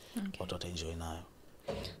katikati. Watu wataenjoy nayo.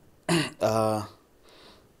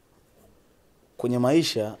 Kwenye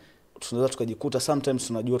maisha tunaweza tukajikuta sometimes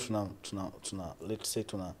tunajua tuna let's say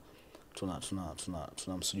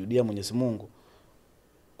tunamsujudia Mwenyezi Mungu,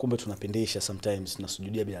 kumbe tunapindisha sometimes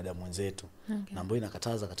tunasujudia binadamu wenzetu. Na ambayo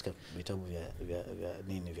inakataza katika vitabu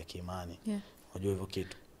vya kiimani. Unajua hivyo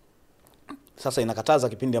kitu. Sasa inakataza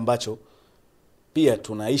kipindi ambacho pia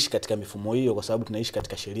tunaishi katika mifumo hiyo kwa sababu tunaishi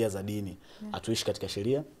katika sheria za dini. Hatuishi katika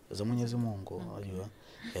sheria za Mwenyezi Mungu, unajua.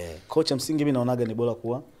 Kocha msingi mimi naonaga ni bora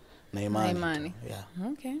kuwa na imani. Yeah.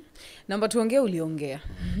 Okay. Naomba tuongee, uliongea.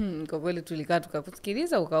 Kwa kweli tulikaa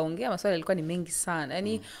tukakusikiliza ukaongea, maswali yalikuwa ni mengi sana.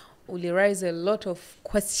 Yaani uli raise a lot of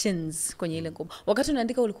questions kwenye ile ngoma. Wakati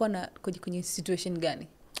unaandika ulikuwa na kwenye situation gani?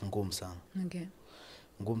 Ngumu sana. Okay.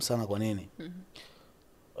 Ngumu sana kwa nini?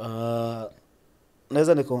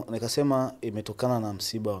 Naweza nikasema imetokana na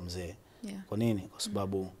msiba wa mzee. Yeah. Kwa nini? Kwa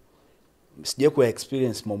sababu sijawahi ku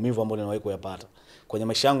experience maumivu ambayo niliwahi kuyapata. Kwenye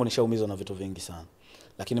maisha yangu nishaumizwa na vitu vingi sana.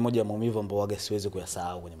 Lakini moja ya maumivu ambayo waga siwezi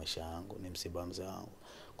kuyasahau kwenye maisha yangu ni msiba wa mzee wangu.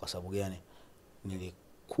 Kwa sababu gani?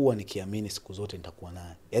 Nilikuwa nikiamini siku zote nitakuwa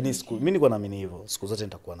naye. Yaani mimi nilikuwa naamini hivyo, siku zote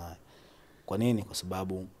nitakuwa naye. Kwa nini? Kwa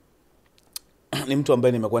sababu ni mtu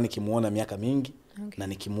ambaye nimekuwa nikimuona miaka mingi na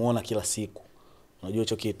nikimuona kila siku. Unajua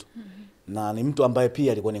hicho kitu. Na ni mtu ambaye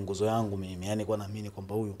pia alikuwa ni nguzo yangu mimi. Yaani kwa naamini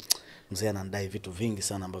kwamba huyu mzee anadai vitu vingi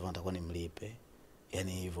sana ambavyo natakuwa nimlipe.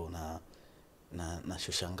 Yaani hivyo na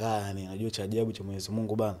shushangaa, yani unajua cha ajabu cha Mwenyezi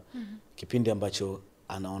Mungu bana. Kipindi ambacho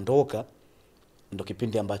anaondoka ndio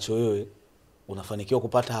kipindi ambacho wewe unafanikiwa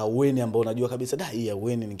kupata aweni ambao unajua kabisa hii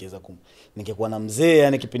aweni ningekuwa na mzee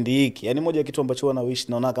yani kipindi hiki. Yani moja ya kitu ambacho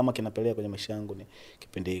wanaoishi naona kama kinapelea kwenye maisha yangu ni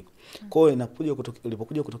kipindi hiki. Kwa hiyo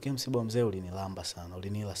ulipokuja kutokea msiba wa mzee ulinilamba sana,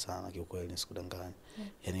 ulinila sana kiukweli nisikudanganya.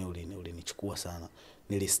 Yani ulinichukua sana.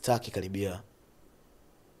 Nilistaki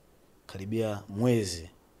karibia mwezi.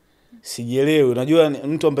 Sijielewi, unajua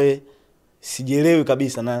mtu ambaye sijielewi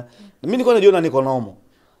kabisa na mimi nilikuwa najiona niko normal.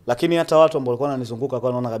 Lakini hata watu ambao walikuwa wananizunguka kwa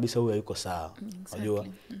wanaona kabisa huyu hayuko sawa. Unajua?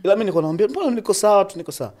 Ila mimi niko naambia mbona niko sawa tu,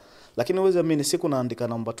 niko sawa. Lakini uweze mimi siku naandika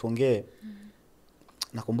naomba tuongee.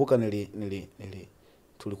 Nakumbuka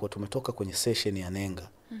tulikuwa tumetoka kwenye session ya Nenga.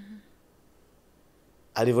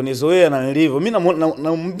 Alivyonizoea na nilivyo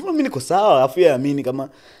mimi niko sawa, afu yaamini kama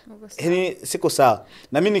yani siko sawa.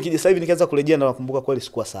 Na mimi nikija sasa hivi nikaanza kurejea na nakumbuka kweli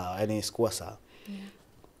sikuwa sawa, yani sikuwa sawa.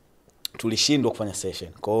 Tulishindwa kufanya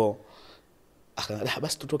session. Kwa hiyo akaniambia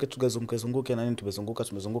basi tutoke tugazunguke na nini,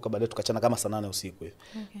 tumezunguka baadaye tukachana kama saa 8 usiku hivi.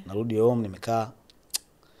 Narudi home nimekaa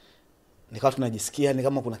nikawa tunajisikia ni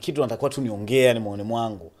kama kuna kitu natakuwa tu niongea ni moyoni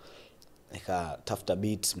mwangu. Nikatafuta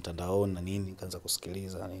beats mtandaoni na nini, nikaanza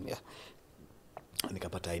kusikiliza nini.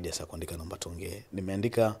 Nikapata idea za kuandika naomba tuongee.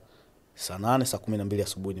 Nimeandika saa 8 saa 12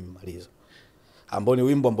 asubuhi nimemaliza. Ambao ni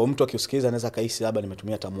wimbo ambao mtu akiusikiliza anaweza kaisi labda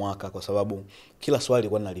nimetumia hata mwaka kwa sababu kila swali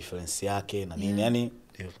lilikuwa na reference yake na nini. Yani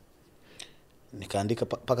nikaandika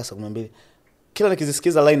paka saa 12. Kila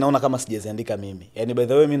nikizisikiza line naona kama sijaziandika mimi. Yani by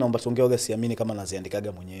the way mimi naomba tuongee waga siamini kama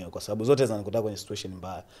naziandikaga mwenyewe kwa sababu zote zinanikuta kwenye situation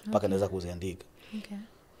mbaya mpaka naweza kuziandika.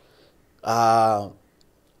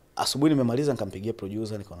 Asubuhi nimemaliza nikampigia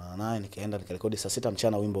producer nikaonana naye nikaenda nikarekodi saa 6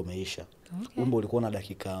 mchana wimbo umeisha. Wimbo ulikuwa na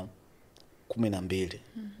dakika 12.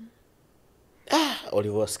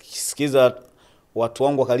 Walivyosikiza watu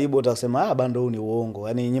wangu wa karibu watasema Bando huu ni uongo.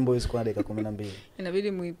 Yaani nyimbo hizo kwa dakika 12.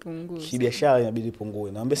 Inabidi muipunguze. Kibiashara inabidi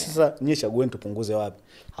ipungue. Naomba sasa nyie chagueni tupunguze wapi?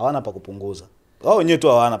 Hawana pa kupunguza. Wao wenyewe tu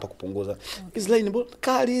hawana pa kupunguza. Hizi line bora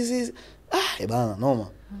kali hizi. Bana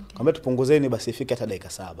noma. Kaambia tupunguzeni basi ifike hata dakika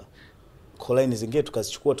 7. Kwa line zingine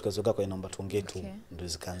tukazichukua tukaziweka kwenye naomba tuongee tu. Ndio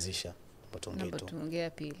zikaanzisha naomba tuongee tu. Naomba tuongee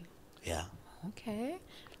pili. Yeah. Okay.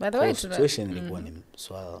 By the way, situation ilikuwa ni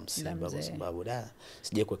swala la msiba kwa sababu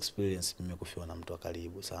sija ku experience mimi kufiwa na mtu wa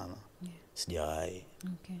karibu sana. Sijawahi.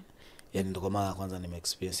 Okay. Yani ndo kwa mara ya kwanza nime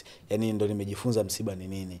experience. Yani ndo nimejifunza msiba ni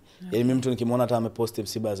nini. Yani mimi mtu nikimwona hata amepost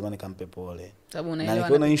msiba lazima nikampe pole. Sababu na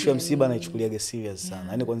nikiona issue ya msiba naichukulia serious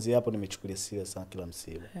sana. Yani kuanzia hapo nimechukulia serious sana kila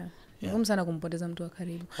msiba. Ni ngumu sana kumpoteza mtu wa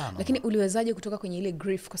karibu. Lakini uliwezaje kutoka kwenye ile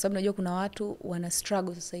grief, kwa sababu najua kuna watu wana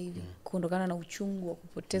struggle sasa hivi kuondokana na uchungu wa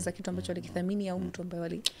kupoteza kitu ambacho walikithamini au mtu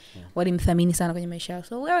ambaye walimthamini sana kwenye maisha yao.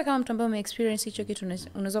 So wewe kama mtu ambaye umeexperience hicho kitu,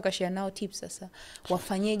 unaweza kushare nao tips sasa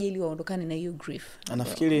wafanyeje ili waondokane na hiyo grief?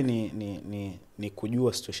 Nafikiri ni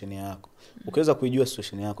kujua situation yako. Ukiweza kuijua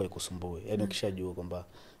situation yako ikusumbue. Yaani ukishajua kwamba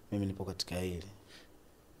mimi nipo katika hili,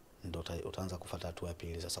 ndio utaanza kufuata hatua ya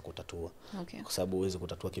pili sasa kutatua. Okay. Kwa sababu uweze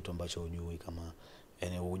kutatua kitu ambacho hujui kama,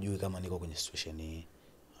 yani hujui kama niko kwenye situation hii.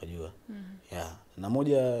 Unajua? Na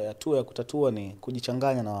moja ya hatua ya kutatua ni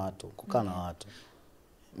kujichanganya na watu, kukaa na watu.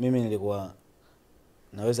 Mimi nilikuwa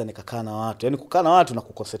naweza nikakaa na watu, yani kukaa na watu na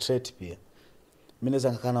kuconcentrate pia. Mimi naweza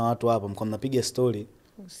nikakaa na watu hapa mko mnapiga story,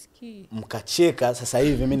 usikii mkacheka. Sasa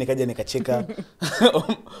hivi mimi nikaja nikacheka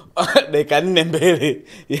dakika 4 mbele,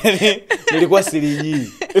 yani nilikuwa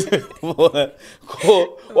siri. Kwa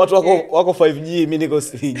watu wako 5G, mimi niko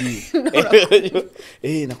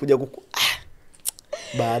 3G. Nakuja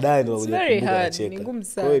baadaye ndo nakuja kucheka.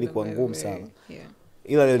 Kwa hiyo ilikuwa ngumu sana.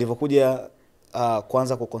 Ila nilipokuja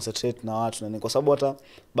kwanza ku concentrate na watu, na kwa sababu hata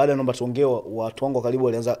baada ya naomba tuongee watu wangu karibu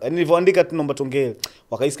walianza, yani nilivyoandika tu naomba tuongee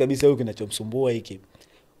wakahisi kabisa huyu kinachomsumbua hiki.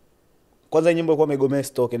 Kwanza nyimbo ilikuwa imegomea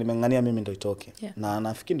stoke, nimeng'ania mimi ndio itoke. Na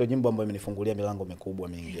nafikiri ndio nyimbo ambayo imenifungulia milango mikubwa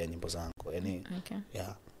mingi ya nyimbo zangu. Yani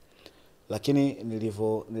lakini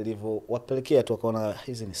nilivyo wapelekea tu akaona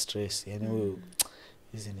hizi ni stress. Yani huyu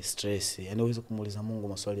hizi ni stress. Yani uweze kumuuliza Mungu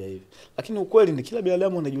maswali ya hivi. Lakini ukweli ni kila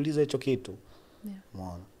binadamu anajiuliza hicho kitu.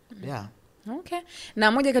 Umeona? Okay.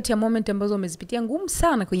 Na moja kati ya moment ambazo umezipitia ngumu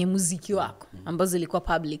sana kwenye muziki wako ambazo zilikuwa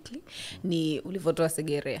publicly ni ulivyotoa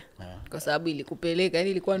Segerea. Kwa sababu ilikupeleka,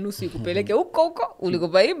 yani ilikuwa nusu ikupeleke huko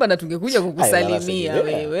ulikopaimba na tungekuja kukusalimia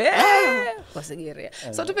wewe kwa Segerea.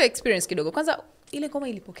 So tupe experience kidogo. Kwanza ile ngoma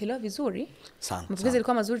ilipokelewa vizuri sana. Mapokezi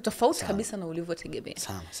ilikuwa mazuri tofauti kabisa na ulivyotegemea.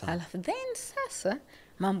 Halafu then sasa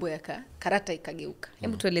mambo karata ikageuka.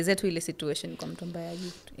 Hebu tuelezee tu ile situation kwa mtu ambaye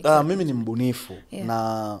hajui. Mimi ni mbunifu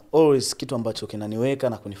na always kitu ambacho kinaniweka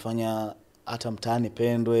na kunifanya hata mtaani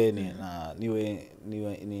pendwe na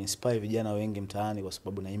ni inspire vijana wengi mtaani kwa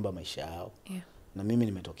sababu naimba maisha yao. Na mimi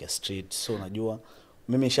nimetokea street, so najua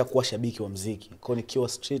mimi nishakuwa shabiki wa muziki. Kwa nikiwa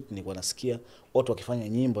street nilikuwa nasikia watu wakifanya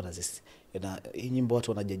nyimbo na hii nyimbo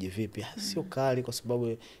watu wanajaji vipi? Sio kali kwa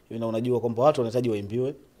sababu unajua kwamba watu wanahitaji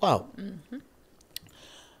waimbiwe. Wow.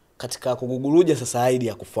 Katika kuguguruja sasa idea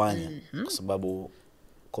ya kufanya kwa sababu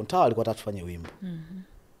Kontawa alikuwa anataka tufanye wimbo.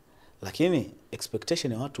 Lakini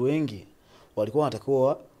expectation ya watu wengi walikuwa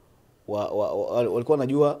wanatakiwa walikuwa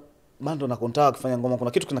wanajua Bando na Kontawa akifanya ngoma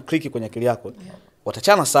kuna kitu kina click kwenye akili yako.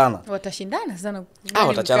 Watachana sana. Watashindana sana.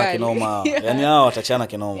 Watachana kinoma. Yani watachana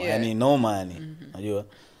kinoma. Yani noma yani. Unajua?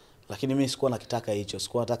 Lakini mimi sikuwa nakitaka hicho.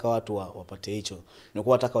 Sikuwa nataka watu wapate hicho.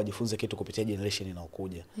 Nilikuwa nataka wajifunze kitu kupitia generation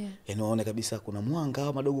inayokuja. Yani waone kabisa kuna mwanga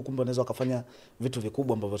au madogo kumbe wanaweza wakafanya vitu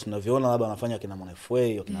vikubwa ambavyo tunaviona labda wanafanya kina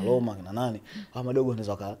Mwanafwe, kina Loma, kina nani. Au madogo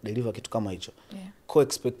wanaweza wakadeliver kitu kama hicho. Kwa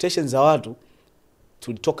expectations za watu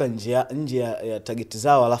tulitoka nje ya target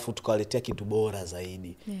zao alafu tukawaletea kitu bora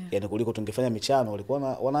zaidi. Yani kuliko tungefanya michano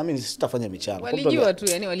walikuwa wanaamini sisi tutafanya michano. Walijua tu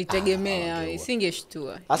yani walitegemea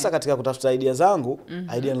isingeshtua. Hasa katika kutafuta idea zangu,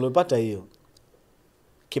 idea niliyopata hiyo.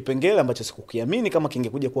 Kipengele ambacho sikukiamini kama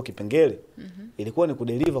kingekuja kuwa kipengele, ilikuwa ni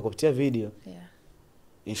kudeliver kupitia video.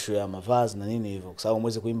 Issue ya mavazi na nini hivyo. Kwa sababu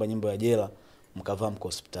mweze kuimba nyimbo ya jela, mkavaa mko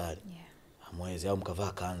hospitali. Hamwezi au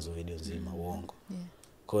mkavaa kanzu video nzima uongo.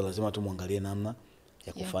 Kwa hiyo lazima tu muangalie namna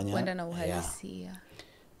ya kufanya kwenda na uhalisia.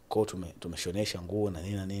 Kwa tumeshonesha nguo na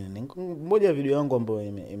nini na nini. Moja ya video yangu ambayo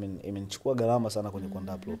imenichukua gharama sana kwenye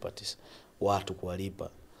kuandaa properties, watu kuwalipa.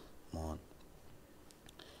 Umeona?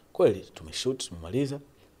 Kweli tumeshoot, tumemaliza.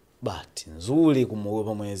 Bahati nzuri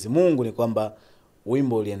kumwogopa Mwenyezi Mungu ni kwamba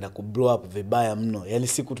wimbo ulienda ku blow up vibaya mno. Yaani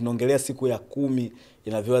siku tunaongelea siku ya 10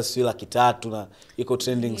 ina viewers 300 na iko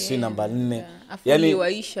trending namba 4. Yaani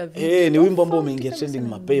waisha video. Ni wimbo ambao umeingia trending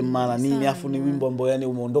mapema na nini, afu ni wimbo ambao yani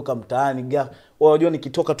umeondoka mtaani. Unajua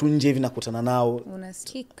nikitoka tu nje hivi nakutana nao.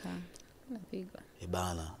 Unasikika. Unapigwa.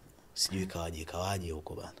 Bana, sijui kawaje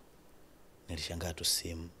huko bana. Nilishangaa tu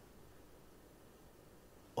simu.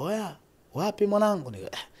 Oya, wapi mwanangu?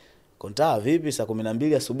 Kontaa vipi saa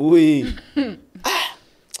 12 asubuhi?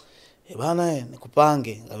 Bana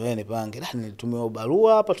nikupange, wewe nipange. Nilitumiwa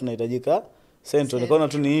barua hapa tunahitajika sento. Nikaona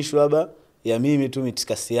tu ni issue labda ya mimi tu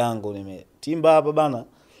mitikasi yangu nimetimba hapa bana,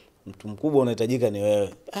 mtu mkubwa unahitajika ni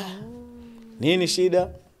wewe. Nini shida?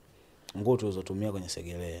 Nguo tulizotumia kwenye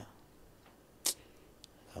segelea.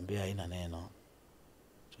 Kaambia haina neno.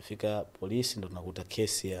 Tufika polisi ndo tunakuta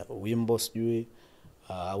kesi ya wimbo sijui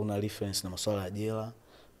hauna reference na masuala ya jela.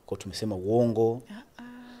 Kwa tumesema uongo.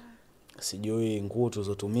 Sijui nguo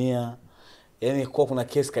tulizotumia. Yaani kwa kuna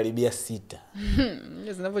kesi karibia 6.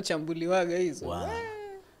 Ndio zinapochambuliwaga hizo.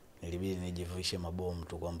 Nilibidi nijivuishe mabomu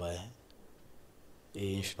tu kwamba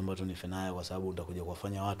hii issue ambayo tunifanya kwa sababu nitakuja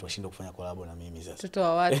kuwafanya watu washinde kufanya collab na mimi sasa. Mtoto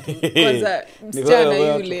wa watu. Kwanza msichana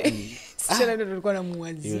yule. Msichana ndio tulikuwa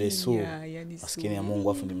namuwazia. Yule maskini ya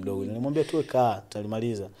Mungu afu ni mdogo. Nilimwambia tu kaa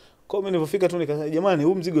tutalimaliza. Kwa hiyo mimi nilipofika tu nikasema jamani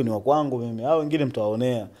huu mzigo ni wa kwangu mimi. Hao wengine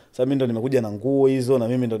mtawaonea. Sasa mimi ndo nimekuja na nguo hizo na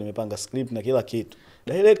mimi ndo nimepanga script na kila kitu.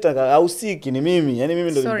 Director hausiki ni mimi. Yaani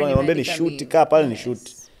mimi ndo nimepanga niambia ni shoot kaa pale ni shoot.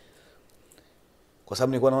 Kwa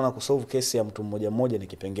sababu nilikuwa naona kusolve kesi ya mtu mmoja mmoja ni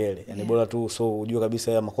kipengele. Yaani bora tu ujue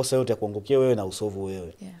kabisa ya makosa yote ya kuangukia wewe na usolve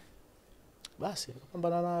wewe. Basi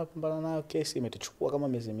pambana nayo kesi imetuchukua kama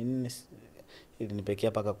miezi 4 ili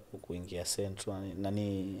nipekea paka kuingia central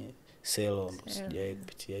nani selo sijai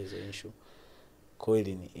kupitia hizo issue. Kwa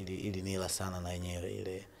ili nila sana na yenyewe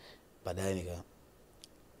ile. Baadaye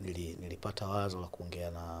nilipata wazo la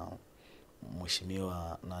kuongea na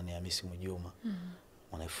mheshimiwa nani Hamisi Mjuma.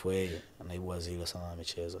 Mwana FA naibu waziri sana wa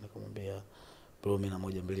michezo. Nikamwambia bro mimi na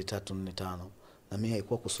 1 2 3 4 5 na mimi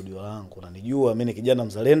haikuwa kusudio langu na nijua mimi ni kijana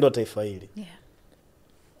mzalendo wa taifa hili.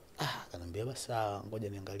 Akaniambia basi sawa ngoja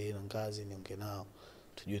niangalie na ngazi niongee nao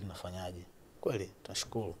tujue tunafanyaje. Kweli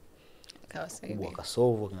tunashukuru. Kawasaidia.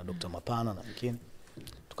 Kasolve kina Dr. Mapana na wengine.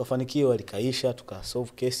 Tukafanikiwa likaisha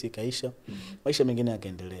tukasolve kesi ikaisha. Maisha mengine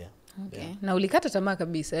yakaendelea. Okay. Na ulikata tamaa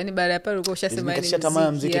kabisa. Yaani baada ya pale ulikuwa ushasema ni tamaa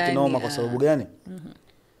ya muziki kinoma kwa sababu gani?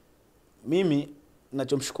 Mimi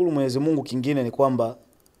ninachomshukuru Mwenyezi Mungu kingine ni kwamba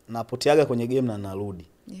napoteaga kwenye game na narudi.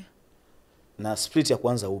 Na split ya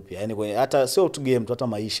kwanza upya. Yaani kwenye hata sio tu game tu hata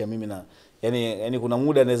maisha mimi na yani kuna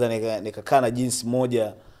muda naweza nikakaa na jinsi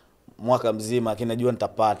moja mwaka mzima lakini najua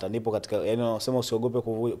nitapata. Nipo katika yani wanasema usiogope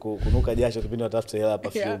kunuka jasho kipindi unatafuta hela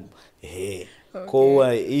perfume.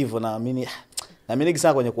 Kwa hiyo hivyo naamini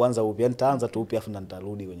sana kwenye kuanza upya. Nitaanza tu upya afu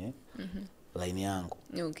nitarudi kwenye line yangu.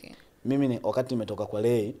 Mimi wakati nimetoka kwa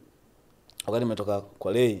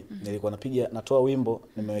Lei nilikuwa natoa wimbo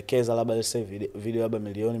nimewekeza labda sasa video labda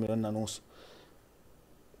milioni na nusu.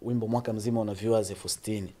 Wimbo mwaka mzima una viewers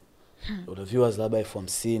 60,000. Una viewers labda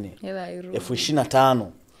 50,000. Hela irudi. 25,000.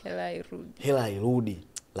 Hela irudi.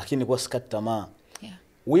 Lakini kwa sikati tamaa.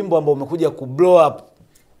 Wimbo ambao umekuja ku blow up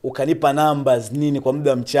ukanipa numbers nini kwa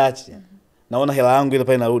muda mchache. Naona hela yangu ile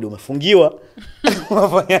pale inarudi umefungiwa.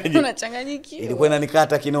 Unafanyaje? Unachanganyikiwa. Ilikuwa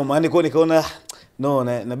inanikata kinoma. Yaani kwa nikaona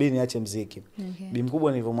no inabidi niache muziki. Bi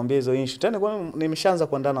mkubwa nilivyomwambia hizo issue tena kwa nimeshaanza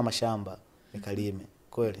kuandaa na mashamba nikalime.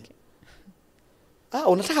 Kweli.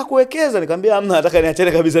 Unataka kuwekeza? Nikamwambia hamna nataka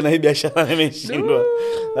niachane kabisa na hii biashara nimeshindwa.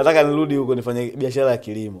 Nataka nirudi huko nifanye biashara ya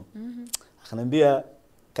kilimo. Akaniambia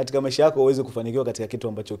katika maisha yako uweze kufanikiwa katika kitu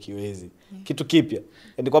ambacho kiwezi. Kitu kipya.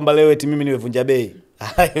 Yaani kwamba leo eti mimi niwevunja bei.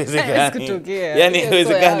 Haiwezekani. Yaani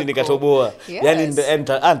haiwezekani nikatoboa. Yaani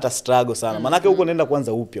nita struggle sana. Maana yake huko naenda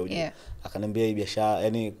kuanza upya uje. Akaniambia hii biashara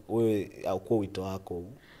yani wewe haukuwa wito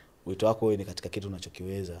wako wewe ni katika kitu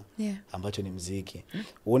unachokiweza ambacho ni muziki.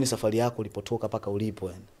 Uone safari yako ulipotoka paka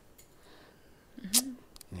ulipo yani.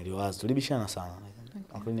 Niliwaza tulibishana sana.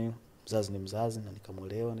 Lakini mzazi ni mzazi na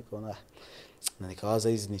nikamuelewa nikaona na nikawaza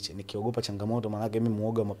hizi nikiogopa changamoto maana yake mimi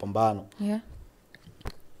muoga mapambano.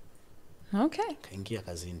 Kaingia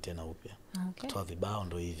kazini tena upya. Kutoa vibao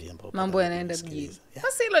ndo hivi ambapo mambo yanaenda mjini.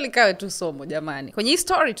 Sasa hilo likawe tu somo jamani. Kwenye hii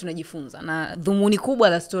story tunajifunza na dhumuni kubwa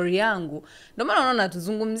la story yangu. Ndio maana unaona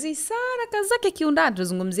tuzungumzie sana kazi zake kiundani,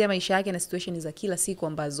 tuzungumzia maisha yake na situation za kila siku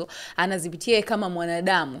ambazo anazipitia kama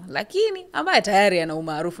mwanadamu, lakini ambaye tayari ana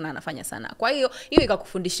umaarufu na anafanya sana. Kwa hiyo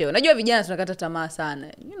ikakufundisha wewe. Unajua vijana tunakata tamaa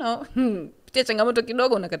sana. Pitia changamoto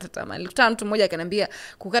kidogo unakata tamaa. Nilikutana mtu mmoja akaniambia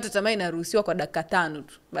kukata tamaa inaruhusiwa kwa dakika 5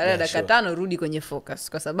 tu. Baada ya dakika 5 rudi kwenye focus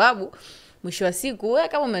kwa sababu mwisho wa siku wewe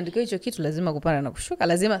kama umeandika hicho kitu lazima kupanda na kushuka,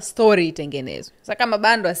 lazima story itengenezwe. Sasa kama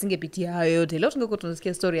Bando asingepitia hayo yote leo tungekuwa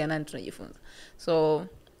tunasikia story ya nani tunajifunza. So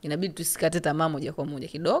inabidi tusikate tamaa moja kwa moja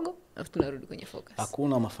kidogo alafu tunarudi kwenye focus.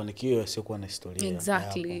 Hakuna mafanikio yasiyokuwa na historia.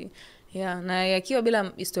 Exactly. Na yakiwa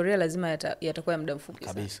bila historia lazima yatakuwa ya muda mfupi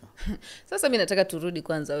kabisa. Sasa mimi nataka turudi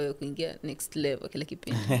kwanza wewe kuingia next level kile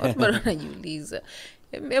kipindi. Watu bado wanajiuliza.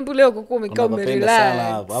 Hebu leo kukuwa umekaa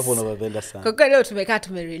umerelax. Hapo unapenda sana. Kwa leo tumekaa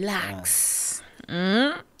tumerelax.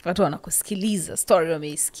 Watu wanakusikiliza, story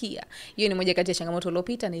wameisikia. Hiyo ni moja kati ya changamoto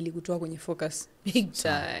iliyopita na ilikutoa kwenye focus big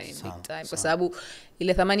time. Kwa sababu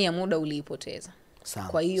ile thamani ya muda uliipoteza.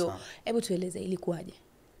 Kwa hiyo hebu tueleze ilikuwaje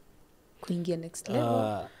kuingia next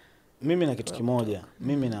level? Mimi na kitu kimoja,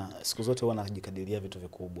 mimi na siku zote huwa najikadiria vitu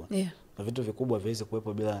vikubwa. Na vitu vikubwa viweze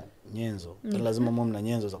kuwepo bila nyenzo. Lazima muwe na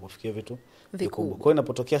nyenzo za kufikia vitu vikubwa. Kwa hiyo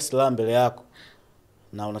inapotokea silaha mbele yako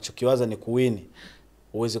na unachokiwaza ni kuwini,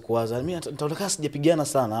 uweze kuwaza mimi nitaonekana sijapigana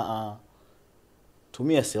sana.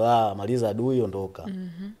 Tumia silaha, maliza adui, ondoka.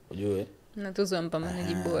 Ujue na tuzo ya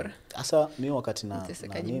mpambanaji bora. Sasa mimi wakati na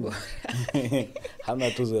nini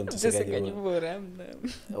hamna tuzo ya mtesekaji bora.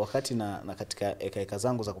 Wakati na katika eka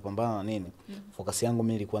zangu za kupambana na nini, focus yangu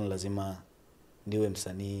mimi ilikuwa ni lazima niwe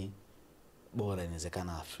msanii bora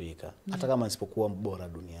inawezekana Afrika. Hata kama nisipokuwa bora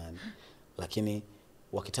duniani. Lakini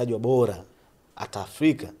wakitajwa bora hata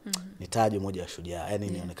Afrika nitaje moja ya shujaa. Yaani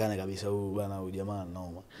nionekane kabisa huyu bwana, huyu jamaa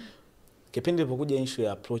noma. Kipindi ilipokuja issue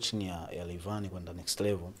ya approaching ya Levani kwenda next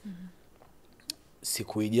level,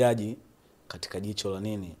 sikuijaji katika jicho la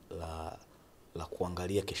nini la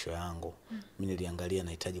kuangalia kesho yangu. Mimi niliangalia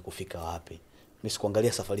nahitaji kufika wapi. Mimi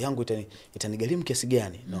sikuangalia safari yangu itanigharimu kiasi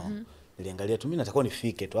gani. No. Niliangalia tu mimi nataka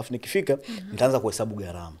nifike tu. Alafu nikifika nitaanza kuhesabu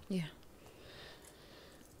gharama.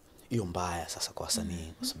 Hiyo mbaya sasa kwa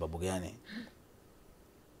wasanii. Kwa sababu gani?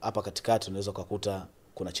 Hapa katikati unaweza kukuta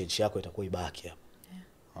kuna change yako itakuwa ibaki hapo.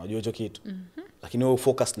 Unajua hicho kitu. Lakini wewe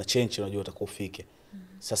focus na change, unajua utakuwa ufike.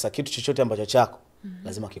 Sasa kitu chochote ambacho chako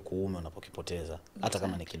lazima kikuume unapokipoteza, hata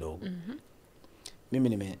kama ni kidogo.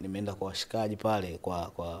 Mimi nimeenda kwa washikaji pale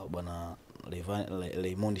kwa bwana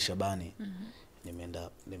Raymond Shabani.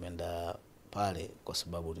 Nimeenda pale kwa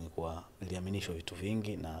sababu niliaminishwa vitu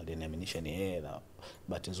vingi na niliaminisha ni yeye, na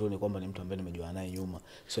bahati nzuri ni kwamba ni mtu ambaye nimejua naye nyuma.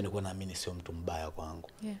 Sio nilikuwa naamini sio mtu mbaya kwangu.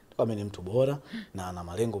 Kwa mimi ni mtu bora na ana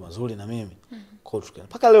malengo mazuri na mimi. Kwa hiyo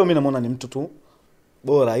mpaka leo mimi namuona ni mtu tu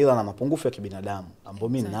bora, ila na mapungufu ya kibinadamu ambapo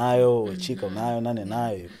mimi nayo, wechika unayo, nane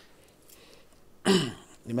nayo.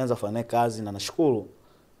 Nimeanza kufanya kazi na nashukuru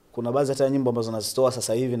kuna baadhi hata nyimbo ambazo nazitoa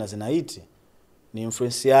sasa hivi na zinaiti ni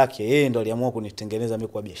influence yake. Yeye ndo aliamua kunitengeneza mimi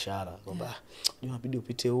kwa biashara. Kwamba inabidi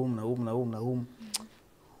upite na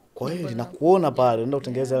kwa hiyo ninakuona pale unaenda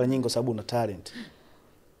kutengeneza hela nyingi kwa sababu una talent.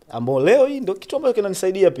 Ambao leo hii ndio kitu ambacho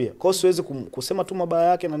kinanisaidia pia. Kwa hiyo siwezi kusema tu mabaya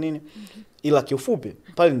yake na nini. Ila kiufupi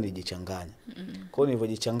pale nilijichanganya. Kwa hiyo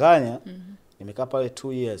nilivyojichanganya nimekaa pale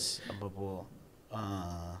 2 years ambapo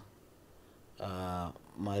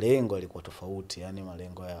malengo yalikuwa tofauti. Yaani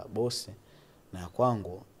malengo ya bosi na ya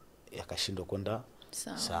kwangu yakashindwa kwenda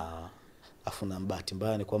sawa. Afu na bahati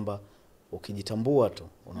mbaya ni kwamba ukijitambua tu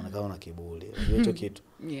unaonekana una kiburi. Unajua hicho kitu.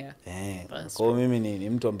 Kwa hiyo mimi ni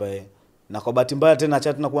mtu ambaye, na kwa bahati mbaya tena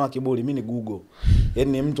acha tunakuwa na kiburi, mimi ni Google.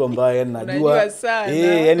 Yaani ni mtu ambaye yani najua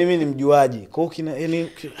yaani mimi ni mjuaji. Kwa hiyo yani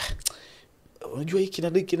unajua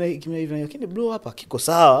hiki kina hivi, lakini bro hapa kiko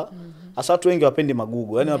sawa. Hasa watu wengi wapendi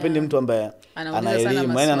magugu. Yaani wapendi mtu ambaye ana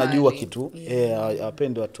elimu, yaani anajua kitu.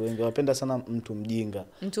 Wapendi watu wengi. Wapenda sana mtu mjinga.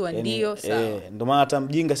 Mtu ndio sawa. Ndio maana hata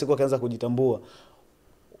mjinga siku akaanza kujitambua,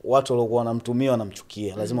 watu waliokuwa wanamtumia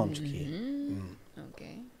wanamchukia, lazima wamchukie.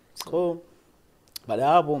 Kwa baada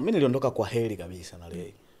hapo mimi niliondoka kwa heri kabisa na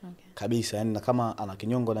leo. Kabisa, yani na kama ana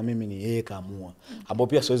kinyongo na mimi ni yeye kaamua. Ambapo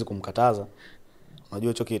pia siwezi kumkataza.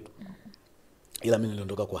 Unajua hicho kitu. Ila mimi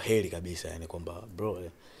niliondoka kwa heri kabisa, yani kwamba bro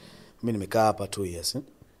mimi nimekaa hapa 2 years.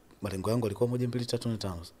 Malengo yangu yalikuwa 1 2 3 4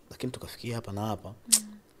 5. Lakini tukafikia hapa na hapa.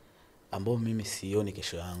 Ambao mimi sioni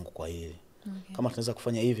kesho yangu kwa hili. Kama tunaweza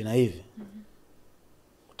kufanya hivi na hivi,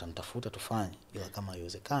 utanitafuta tufanye. Ila kama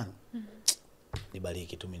haiwezekani,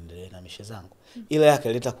 nibariki tu mimi niendelee na mishe zangu. Ila yake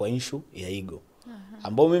ileta kwa issue ya ego.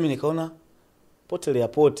 Ambao mimi nikaona potelea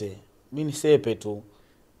pote, mimi nisepe tu.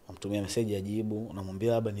 Namtumia message ajibu,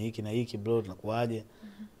 unamwambia labda ni hiki na hiki bro, tunakuaje?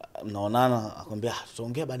 Mnaonana, akwambia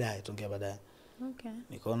tutaongea baadaye.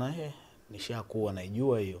 Nikaona nishakuwa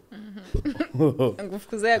naijua hiyo.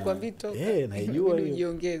 Ngufukuzea kwa vitu. Naijua hiyo.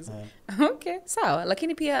 Ujiongeze. Sawa,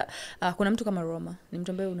 lakini pia kuna mtu kama Roma, ni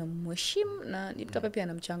mtu ambaye unamheshimu na ni mtu ambaye pia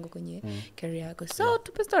ana mchango kwenye career yako. So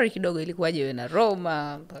tupe story kidogo, ilikuwaje wewe na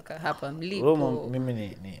Roma mpaka hapa mlipo? Roma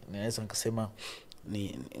mimi naweza nikasema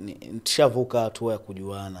nishavuka hatua ya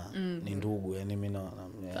kujuana. Ni ndugu, yani mimi na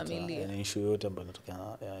familia. Yani issue yote ambayo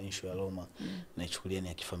inatokana ya issue ya Roma naichukulia ni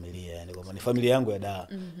ya kifamilia, yani kwamba ni familia yangu ya daa.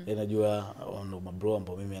 Yani najua ndo mabro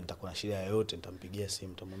ambao mimi nitakuwa na shida yoyote nitampigia simu,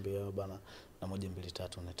 nitamwambia bana na 1 2 3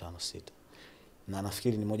 4 5 6. Na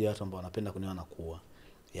nafikiri ni mmoja wa watu ambao wanapenda kuniona kuwa.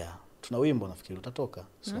 Tuna wimbo nafikiri utatoka.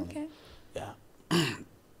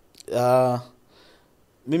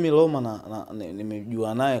 Mimi Roma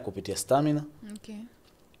nimejua naye kupitia Stamina.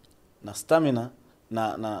 Na Stamina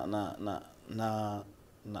na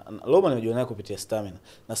Roma nimejua naye kupitia Stamina.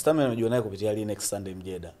 Na Stamina nimejua naye kupitia Linux Sunday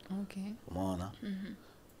Mjeda. Okay. Umeona?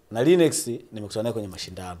 Na Linux nimekutana naye kwenye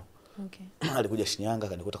mashindano. Okay. Alikuja Shinyanga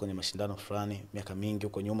kanikuta kwenye mashindano fulani miaka mingi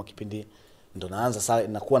huko nyuma, kipindi ndo naanza sasa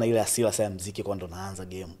nakuwa na ile hasira sasa ya muziki, kwa ndo naanza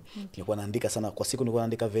game. Okay. Nilikuwa naandika sana kwa siku, nilikuwa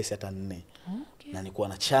naandika verse hata 4. Okay. Na nilikuwa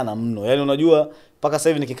nachana mno. Yaani unajua mpaka sasa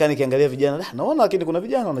hivi nikikaa nikiangalia vijana, naona lakini kuna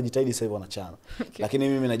vijana wanajitahidi sasa hivi wanachana. Okay. Lakini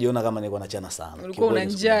mimi najiona kama nilikuwa nachana sana. Ulikuwa una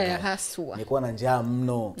njaa ya haswa. Nilikuwa na njaa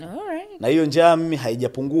mno. Alright. Na hiyo njaa mimi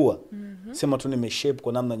haijapungua. Sema tu nimeshape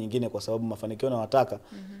kwa namna nyingine, kwa sababu mafanikio nataka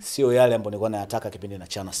sio yale ambayo nilikuwa nayataka kipindi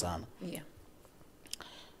nachana sana. Yeah.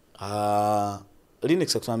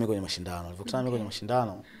 Linux akutana mimi kwenye mashindano. Alipokutana mimi kwenye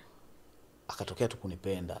mashindano akatokea tu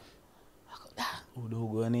kunipenda.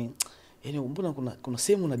 Udogo yani mbona kuna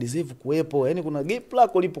sehemu na deserve kuwepo, yani kuna gap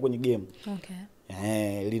lako lipo kwenye game.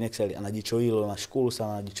 Okay. Linux ana jicho hilo, nashukuru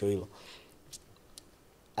sana ana jicho hilo.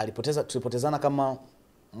 Tulipotezana kama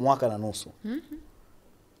mwaka na nusu.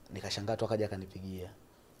 Nikashangaa tu akaja akanipigia.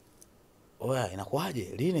 Oya,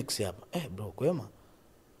 inakuaje? Linux hapa. Bro, kwema?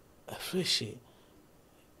 Fresh.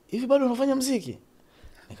 Hivi bado unafanya muziki?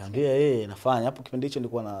 Nikamwambia nafanya. Hapo kipindi hicho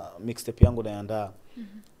nilikuwa na mixtape yangu naandaa.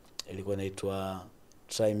 Ilikuwa inaitwa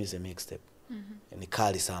Try Me the Mixtape. Ni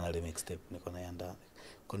kali sana ile mixtape nilikuwa naandaa.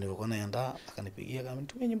 Kwa nilikuwa naandaa akanipigia kama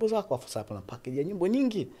nitumie nyimbo zako, afu sasa na package ya nyimbo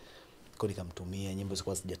nyingi. Kwa nikamtumia nyimbo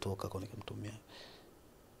zilikuwa zijatoka, kwa nikamtumia.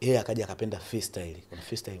 Yeye akaja akapenda freestyle. Kuna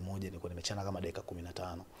freestyle moja nilikuwa nimechana kama dakika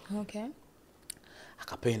 15. Okay.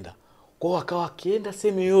 Akapenda. Kwa hiyo akawa akienda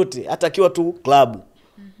sehemu yote, hata akiwa tu club.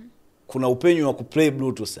 Kuna upenyo wa kuplay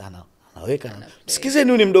bluetooth anaweka.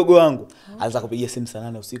 Sikizeni huyu ni mdogo wangu. Alianza kupigia simu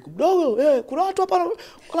saa 8 usiku. Mdogo, kuna watu hapa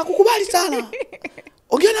wanakukubali sana.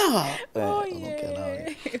 Ongea nao. Ongea nao.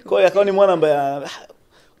 Kwa hiyo akawa ni mwana ambaye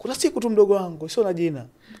kuna siku tu mdogo wangu, sio na jina.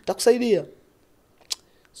 Nitakusaidia.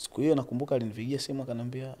 Siku hiyo nakumbuka alinipigia simu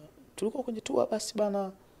akaniambia, tulikuwa kwenye tour basi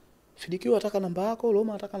bana. Fidikiwa nataka namba yako,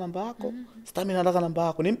 Roma nataka namba yako, Stamina nataka namba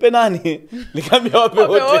yako. Nimpe nani? Nikamwambia wape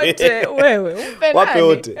wote. Wewe, umpe nani? Wape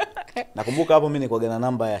wote. Nakumbuka hapo mimi nilikuwa na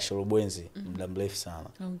namba ya Shorobwenzi muda mrefu sana.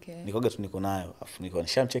 Okay. Nilikuwa tu niko nayo. Afu nilikuwa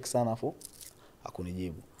nishamcheck sana afu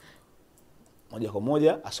hakunijibu. Moja kwa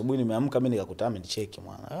moja asubuhi nimeamka mimi nikakutana amenicheki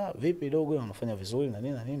mwana. Vipi dogo, unafanya vizuri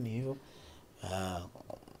na nini hivyo.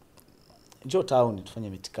 Njoo town tufanye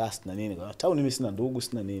midcast na nini. Kwa town mimi sina ndugu,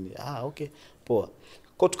 sina nini. Okay. Poa.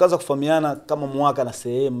 Kwa tukaanza kufahamiana kama mwaka na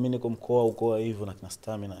sehemu, mimi niko mkoa huko hivyo na kina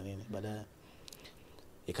Stamina na nini. Baadaye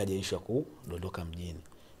ikaja issue ya kudondoka mjini.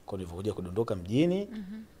 Kwa nilivyokuja kudondoka mjini,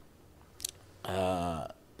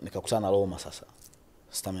 nikakutana na Roma sasa.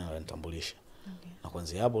 Stamina alinitambulisha. Okay. Na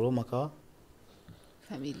kuanzia hapo Roma kawa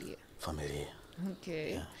familia. Okay.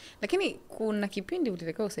 Yeah. Lakini kuna kipindi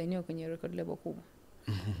ulitakiwa usainiwe kwenye record label kubwa.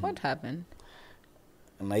 What happened?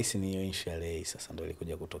 Nahisi ni hiyo issue ya lei sasa ndio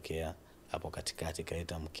ilikuja kutokea hapo katikati,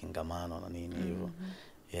 kaita mkingamano na nini hivyo.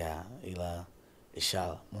 Yeah, ila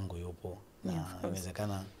inshallah Mungu yupo na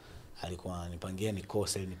inawezekana alikuwa anipangia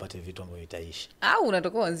nikose ili nipate vitu ambavyo vitaishi. Au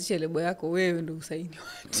unatoka uanzishe lebo yako wewe ndio usaini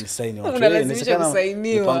watu. Nisaini watu. Unalazimisha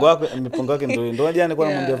kusainiwa. Mipango yake ndio jana nilikuwa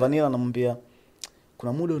namwambia Vanilla, namwambia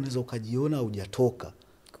kuna muda unaweza ukajiona hujatoka.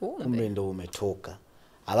 Kumbe ndio umetoka.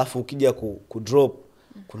 Alafu ukija ku-drop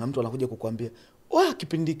kuna mtu anakuja kukuambia,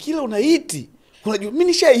 kipindi kile unahiti." Unajua mimi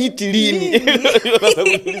nishahiti lini?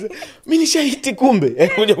 Mimi nishahiti kumbe.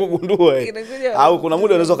 Kuja kugundua au kuna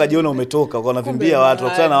muda unaweza kujiona umetoka, kwa unavimbia watu,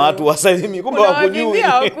 ukutana na watu wasalimi kumbe hawakujui.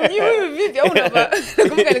 Hawakujui vipi au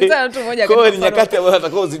nakumbuka nilikutana na mtu mmoja kwa ni nyakati ambazo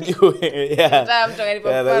atakao zijue. Hata mtu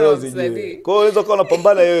akanipa mfano msanii. Kwa hiyo unaweza kuwa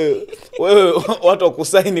unapambana wewe watu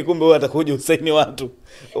wakusaini, kumbe wewe atakuja usaini watu.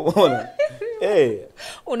 Umeona?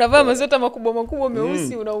 Unavaa mazota makubwa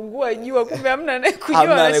meusi, unaungua jua, kumbe hamna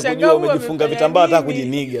anayekujua, anashangaa umejifunga vitambaa hata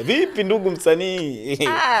kujiniga. Vipi ndugu msanii?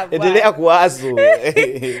 Endelea kuasu.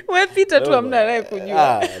 Wewe pita tu hamna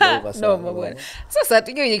anayekujua. Noma bwana. Sasa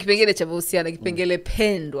tuje kwenye kipengele cha mahusiano, kipengele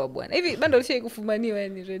pendwa bwana. Hivi Bando ulishai kufumaniwa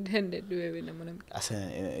yani red handed wewe na mwanamke? Asa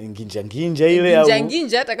nginja ile au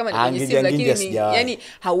nginja hata kama ni kwenye simu, lakini yani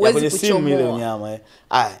hauwezi kuchomoa ile unyama.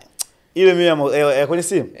 Ile mimi ya kwenye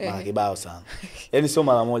simu mara kibao sana. Yaani sio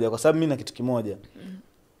mara moja, kwa sababu mimi na kitu kimoja.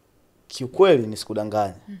 Kiukweli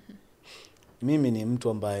nisikudanganya. Mimi ni mtu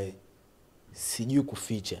ambaye sijui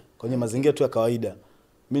kuficha. Kwenye mazingira tu ya kawaida,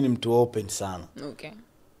 mimi ni mtu open sana. Okay.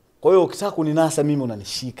 Kwa hiyo ukitaka kuninasa mimi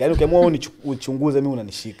unanishika. Yaani ukiamua uchunguze mimi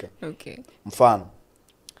unanishika. Okay. Mfano.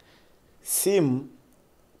 Simu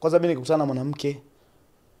kwanza mimi nikikutana na mwanamke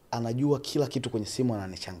anajua kila kitu kwenye simu,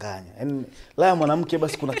 ananichanganya. Yaani la mwanamke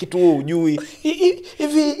basi kuna kitu wewe hujui.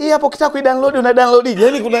 Hivi hapo ukitaka kuidownload una download.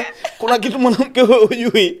 Yaani kuna kitu mwanamke wewe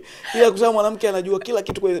hujui. Ila kusema mwanamke anajua kila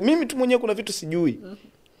kitu kwenye, mimi tu mwenyewe kuna vitu sijui.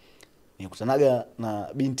 Nikutanaga na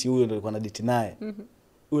binti huyo ndio alikuwa na date naye.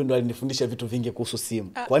 Huyo ndo alinifundisha vitu vingi kuhusu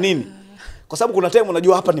simu. Kwa nini? Kwa sababu kuna time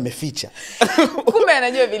unajua hapa nimeficha. Kumbe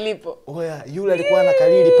anajua vilipo. Oya, yule alikuwa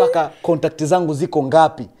anakalili paka contact zangu ziko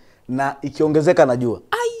ngapi, na ikiongezeka anajua.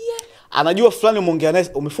 Anajua fulani umeongea naye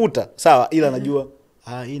umefuta, sawa, ila anajua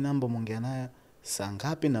hii namba umeongea naye saa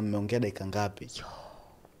ngapi na mmeongea dakika ngapi.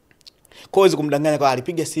 Kwa hiyo kumdanganya kwa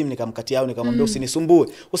alipiga simu nikamkatia au nikamwambia usinisumbue.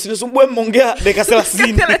 Usinisumbue mmeongea dakika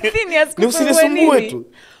 30. Ni usinisumbue tu.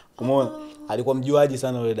 Umeona? Alikuwa mjuaji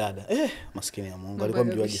sana yule dada. Maskini ya Mungu, alikuwa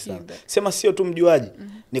mjuaji sana. Sema sio tu mjuaji,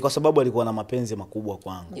 ni kwa sababu alikuwa na mapenzi makubwa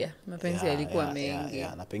kwangu. Mapenzi yalikuwa mengi.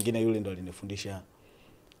 Na pengine yule ndo alinifundisha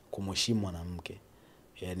kumheshimu mwanamke.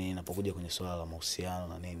 Yaani inapokuja kwenye swala la mahusiano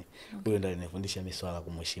na nini, yule ndo alinifundisha mimi swala la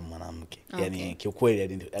kumheshimu mwanamke. Yaani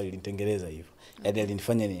kiukweli alinitengeleza hivyo. Yaani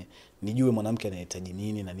alinifanya nijue mwanamke anahitaji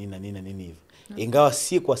nini na nini na nini na nini hivyo. Ingawa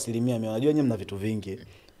si kwa 100%, unajua nyinyi mna vitu vingi.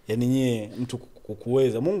 Yaani nyie mtu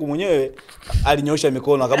kukuweza, Mungu mwenyewe alinyoosha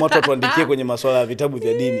mikono kama watu tuandikie kwenye masuala ya vitabu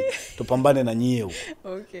vya dini, tupambane na nyie huko.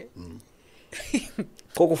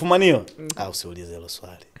 Kwa kufumaniwa? Usiulize hilo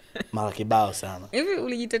swali. Mara kibao sana. Hivi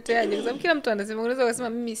ulijiteteaje? Kwa sababu kila mtu anasema, unaweza kusema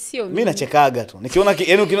mimi sio mimi. Mimi nachekaga tu. Nikiona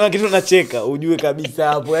ukiona kitu nacheka, ujue kabisa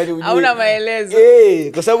hapo, yaani ujue. Hauna maelezo.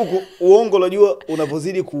 Kwa sababu uongo unajua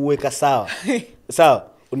unapozidi kuweka sawa. Sawa?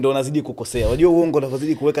 Ndio unazidi kukosea. Unajua uongo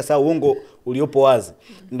unapozidi kuweka sawa, uongo uliopo wazi.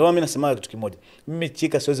 Ndio mimi nasema kitu kimoja. Mimi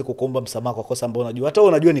chika siwezi kukuomba msamaha kwa kosa ambalo unajua. Hata wewe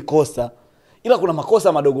unajua ni kosa. Ila kuna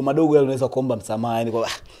makosa madogo madogo yale unaweza kuomba msamaha, yani kwa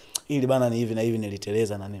ili bana ni hivi na hivi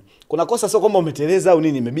niliteleza na nini. Kuna kosa sio kwamba umeteleza au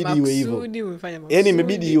nini, imebidi iwe hivyo. Makusudi umefanya makusudi. Yaani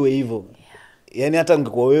imebidi iwe hivyo. Yaani hata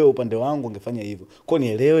ungekuwa wewe upande wangu ungefanya hivyo. Kwa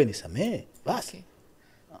nielewe, nisamee. Basi.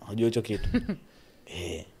 Unajua hicho kitu.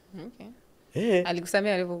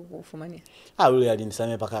 Alikusamea alipokufumania? Yule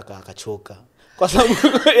alinisamea paka akachoka. Kwa sababu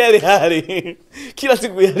yale hali kila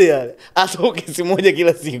siku yale atoke kesi moja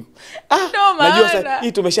kila siku. Najua sasa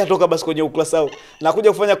hii tumeshatoka basi kwenye ukurasa huu.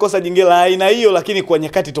 Nakuja kufanya kosa jingine la aina hiyo lakini kwa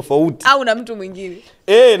nyakati tofauti. Au na mtu mwingine.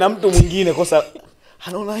 Na mtu mwingine kosa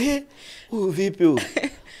anaona huyu vipi huyu.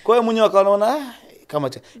 Kwa hiyo mwenyewe akaona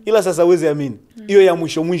kama ila sasa uweze amini. Hiyo ya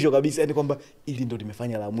mwisho kabisa, yani kwamba ili ndo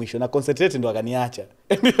nimefanya la mwisho na concentrate ndo akaniacha.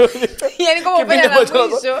 Yani kama umefanya la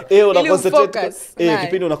mwisho una concentrate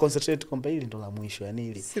kipindi una concentrate kwamba ili ndo la mwisho, yani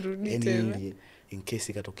ili yani in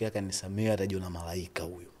case ikatokea kanisamea atajiona malaika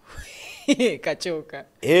huyo. Kachoka.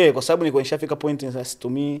 Kwa sababu nilikuwa nishafika point sasa to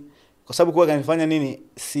me, kwa sababu kwa kanifanya nini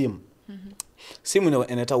simu. Simu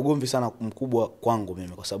inaleta ugomvi sana mkubwa kwangu mimi.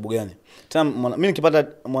 Kwa sababu gani? Tena mimi nikipata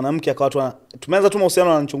mwanamke akawa tu tumeanza tu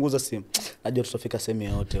mahusiano ananichunguza simu, najua tutafika sehemu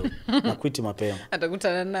yote huko na quit mapema.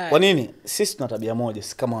 Atakutana naye. Kwa nini? Sisi tuna tabia moja,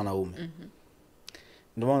 si kama wanaume.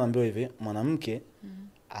 Ndio maana naambiwa hivi, mwanamke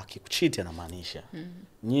akikuchiti anamaanisha.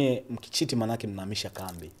 Nyie mkichiti maana yake mnahamisha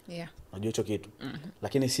kambi. Unajua hicho kitu?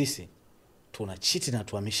 Lakini sisi tunachiti na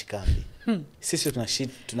tuhamishi kambi. Sisi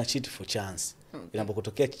tunachiti for chance.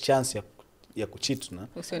 Inapotokea chance ya kucheat na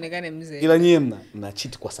usionekane mzee. Ila nyie mna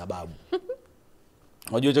cheat kwa sababu.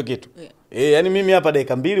 Unajua hicho kitu? Yani mimi hapa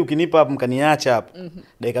dakika 2 ukinipa hapa mkaniacha hapa.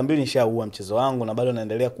 Dakika 2 nishaua mchezo wangu na bado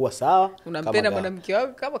naendelea kuwa sawa. Unampenda mwanamke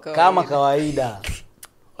wako kama kawaida.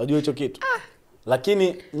 Unajua hicho kitu?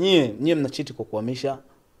 Lakini nyie mna cheat kwa kuhamisha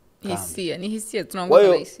hisia. Ni hisia, tunaongea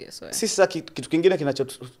na hisia. Sisi kitu kingine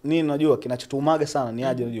unajua kinachotuumaga sana ni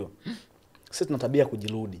aje unajua. Sisi tuna tabia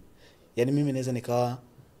kujirudi. Yaani mimi naweza nikawa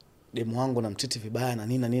demu wangu namtiti vibaya na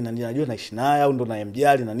nini najua naishi naye au ndo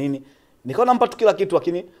nayemjali na nini, nikaona nampa tu kila kitu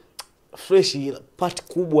lakini fresh part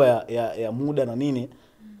kubwa ya muda na nini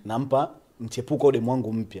nampa mchepuko demu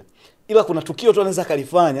wangu mpya. Ila kuna tukio tu anaweza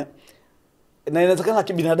kalifanya na inawezekana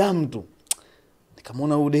kibinadamu tu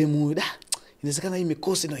nikamwona huyu demu inawezekana hii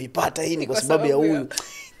mikosi naipata hii ni kwa sababu ya huyu,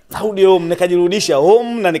 narudi home nikajirudisha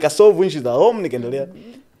home na nikasolve issue za home nikaendelea.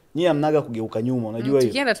 Nyie amnaga kugeuka nyuma, unajua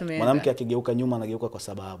hiyo. Mwanamke akigeuka nyuma anageuka kwa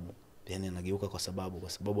sababu. Yaani anageuka kwa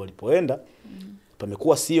sababu alipoenda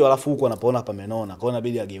pamekuwa sio, alafu huko anapoona pamenona, kwa hiyo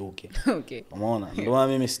inabidi ageuke. Umeona? Ndio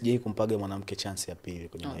maana mimi sijai kumpaga mwanamke chance ya pili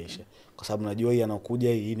kwenye maisha. Kwa sababu najua hii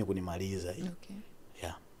anakuja hii ni kunimaliza hii.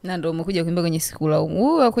 Na ndio umekuja kuimba kwenye siku laumu.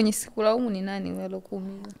 Huyo kwenye siku laumu ni nani wewe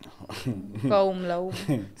alokuumiza? Kwa umlaumu.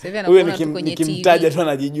 Sasa hivi anakuona tu kwenye TV. Nikimtaja tu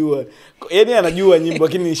anajijua. Yaani anajua nyimbo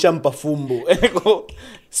lakini nishampa fumbo.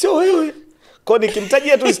 Sio wewe. Kwa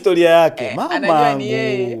nikimtajia tu historia yake. Mama ni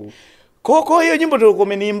yeye. Kwa hiyo nyimbo ndio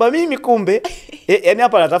umeniimba mimi kumbe. Yaani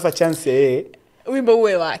hapa anatafuta chance yeye wimbo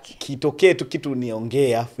uwe wake. Kitokee tu kitu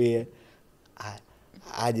niongee afu yeye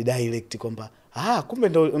aje direct kwamba kumbe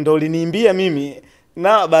ndo uliniimbia mimi,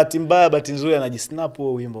 na bahati mbaya bahati nzuri anajisnap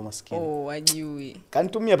huo wimbo maskini. Wajui.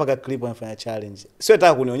 Kanitumia paka clip anafanya challenge. Sio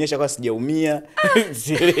nataka kunionyesha kwa sijaumia.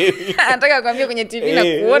 Sielewi. Anataka kuambia kwenye TV na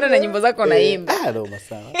kuona na nyimbo zako naimba. Noma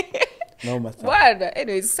sana. Noma sana. Bwana,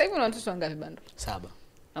 anyways, sasa hivi una watoto wangapi Bando? 7.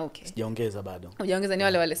 Okay. Sijaongeza bado. Hujaongeza, ni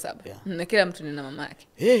wale 7. Na kila mtu ni na mama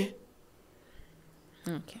yake.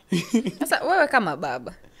 Okay. Sasa wewe kama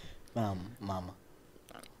baba. Mama.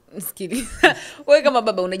 Msikiliza. Wewe kama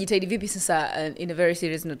baba unajitahidi vipi sasa, in a very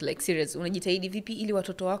serious note, like serious, unajitahidi vipi ili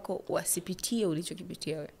watoto wako wasipitie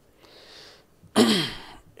ulichokipitia wewe?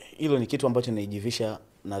 Hilo ni kitu ambacho nilijivisha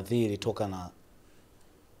nadhiri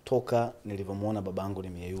toka nilivyomuona babangu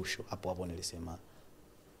nimeyeyushwa. Hapo nilisema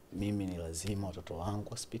mimi ni lazima watoto wangu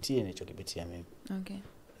wasipitie nilichokipitia mimi. Okay.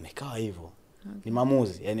 Nikawa hivyo. Okay. Ni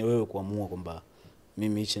maamuzi, yani wewe kuamua kwamba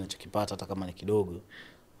mimi hichi ninachokipata hata kama ni kidogo,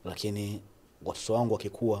 lakini watoto wangu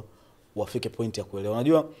wakikua wafike point ya kuelewa.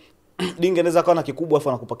 Unajua dinge anaweza kawa na kikubwa afa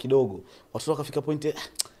anakupa kidogo. Watoto wakafika point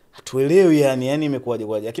hatuelewi yani imekuwaje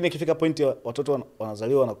kwaje. Lakini ikifika point ya watoto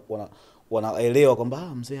wanazaliwa wanaelewa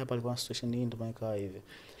kwamba mzee hapa alikuwa na situation hii ndio maana ikawa hivi.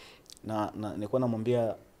 Na nilikuwa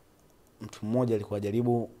namwambia mtu mmoja alikuwa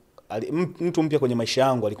jaribu mtu mpya kwenye maisha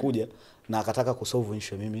yangu alikuja na akataka kusolve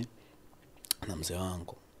issue mimi na mzee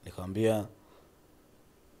wangu. Nikamwambia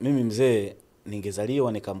mimi mzee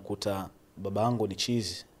ningezaliwa nikamkuta babangu ni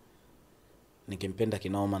chizi, ningempenda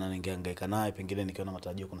kinoma na ningehangaika naye, pengine nikiona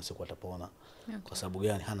matarajio kuna siku atapona. Okay. Kwa sababu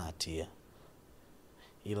gani? Hana hatia.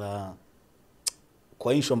 Ila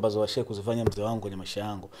kwa issue ambazo washe kuzifanya mzee wangu kwenye maisha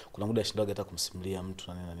yangu, kuna muda ashindaga hata kumsimulia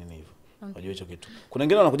mtu na nini hivyo. Okay. Wajua hicho kitu. Kuna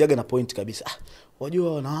wengine wanakujaga na point kabisa.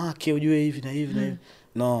 Wajua wanawake ujue hivi na hivi na hivi.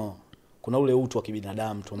 No. Kuna ule utu wa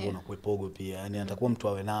kibinadamu tu ambao unakuepogo pia. Yani atakuwa mtu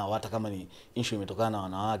awe nao hata kama ni issue imetokana na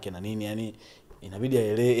wanawake na nini, yani inabidi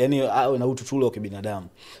aelewe, yani awe na utu tule wa kibinadamu.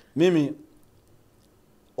 Mimi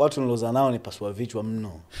watu nilozaa nao ni pasua vichwa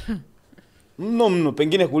mno. Mno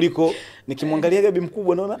pengine kuliko nikimwangalia gabi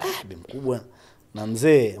mkubwa naona bi mkubwa na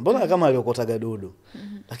mzee mbona kama aliokotaga dodo.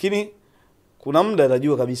 Lakini kuna muda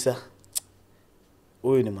anajua kabisa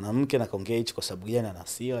huyu ni mwanamke na kaongea hichi kwa sababu gani, ana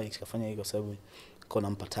hasira hichi kafanya hivi kwa sababu kwa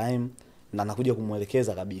nampa time na anakuja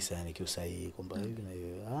kumuelekeza kabisa yani kiusahihi kwamba hivi na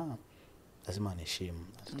hivi lazima aniheshimu.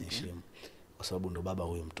 Kwa sababu ndo baba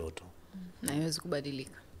huyo mtoto. Na haiwezi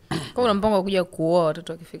kubadilika. Kwa una mpango wa kuja kuoa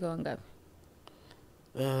watoto wakifika wangapi?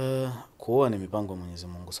 Kuoa ni mipango ya Mwenyezi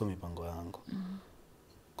Mungu, sio mipango yangu.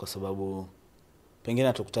 Kwa sababu pengine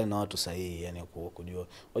atukutane na watu sahihi, yani kujua.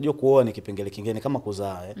 Unajua kuoa ni kipengele kingine kama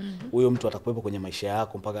kuzaa. Huyo mtu atakuwepo kwenye maisha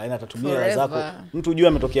yako mpaka yani atatumia hela zako. Mtu unajua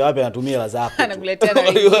ametokea wapi anatumia hela zako. Anakuletea na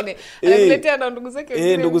wengine. Anakuletea na ndugu zake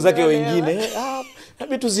wengine. Ndugu zake wengine.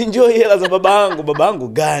 Hebu tuzinjoy hela za babangu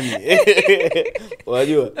gani?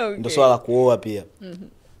 Unajua ndio swala kuoa pia.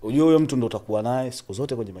 Unajua huyo mtu ndo utakuwa naye siku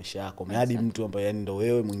zote kwenye maisha yako. Hadi mtu ambaye yani ndo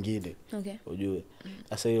wewe mwingine. Okay. Unajua.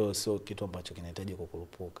 Sasa hiyo sio kitu ambacho kinahitaji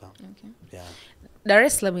kukurupuka. Okay. Yeah. Dar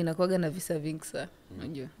es Salaam inakuwaga na visa vingi sana.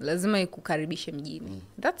 Unajua. Lazima ikukaribishe mjini.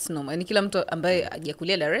 That's normal. Ni kila mtu ambaye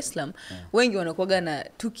hajakulia Dar es Salaam, wengi wanakuwaga na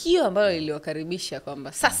tukio ambalo liliwakaribisha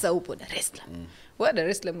kwamba sasa upo Dar es Salaam. Wewe Dar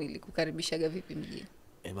es Salaam ilikukaribishaga vipi mjini?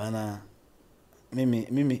 Bana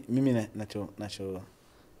mimi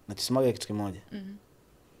nachosemaga kitu kimoja.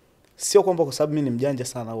 Sio kwamba kwa sababu mimi ni mjanja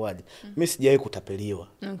sana au aje. Mimi sijawahi kutapeliwa.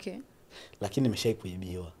 Okay. Lakini nimeshawahi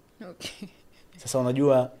kuibiwa. Okay. Sasa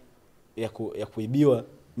unajua ya kuibiwa,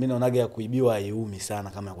 mimi naonaga ya kuibiwa haiumi sana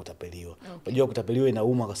kama ya kutapeliwa. Unajua kutapeliwa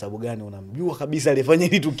inauma kwa sababu gani? Unamjua kabisa alifanya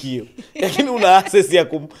hili tukio. Lakini una access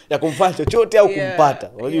ya kumfanya chochote au kumpata.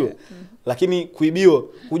 Unajua? Lakini kuibiwa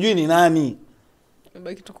hujui ni nani.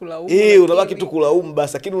 Unabaki tu kulaumu. Unabaki tu kulaumu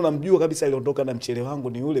basi, lakini unamjua kabisa aliondoka na mchele wangu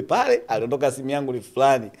ni yule pale, aliondoka simu yangu ni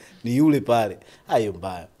fulani, ni yule pale. Hayo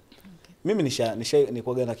mbaya. Okay. Mimi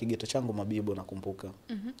nilikuwa na kigeto changu Mabibo nakumbuka.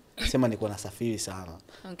 Sema nilikuwa nasafiri sana.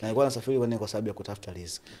 Okay. Na nilikuwa nasafiri kwa sababu ya kutafuta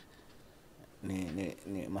riziki.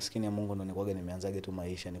 Ni maskini ya Mungu ndo nilikuwa nimeanzaje tu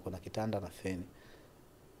maisha, nilikuwa na kitanda na feni.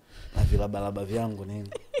 Na vilabalaba vyangu nini.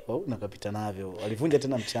 Nakapita navyo. Walivunja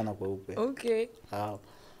tena mchana kweupe. Okay.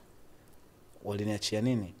 Waliniachia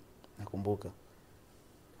nini? Nakumbuka.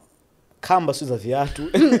 Kamba sio za viatu.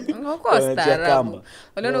 Ngoko staarabu.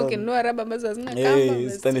 Wanaona ukinunua raba ambazo hazina kamba.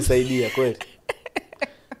 Zitanisaidia kweli.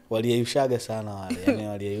 Waliyeyushaga sana wale, yani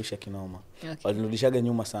waliyeyusha kinoma. Okay. Walinirudishaga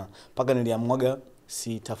nyuma sana. Paka niliamwaga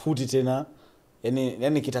sitafuti tena. Yani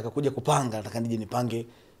nikitaka kuja kupanga nataka nije nipange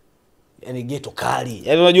yani ghetto kali.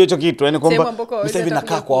 Yani unajua hicho kitu, yani kwamba sasa hivi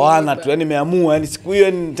nakaa kwa wana tu, yani nimeamua yani siku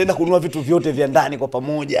hiyo nitaenda kununua vitu vyote vya ndani kwa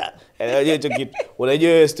pamoja. Unajua hicho kitu. Unajua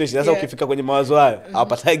hiyo situation sasa ukifika kwenye mawazo hayo,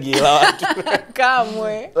 hawapatagi ila watu.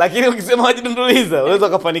 Kamwe. Lakini ukisema wajidunduliza, unaweza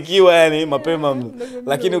kufanikiwa yani mapema mno.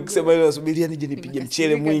 Lakini ukisema ile subiria nije nipige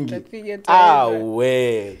mchele mwingi.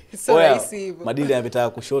 We. Madili yanataka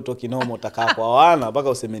kushoto kinomo utakaa kwa wana mpaka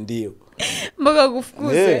useme ndio. Mpaka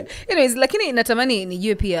kufukuze. Anyways, lakini natamani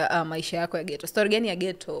nijue pia maisha yako ya ghetto. Story gani ya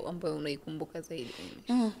ghetto ambayo unaikumbuka zaidi?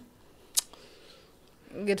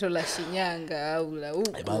 Ghetto la Shinyanga au la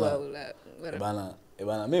huko au la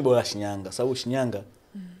bana mimi bora Shinyanga sababu Shinyanga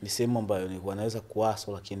ni sehemu ambayo nilikuwa naweza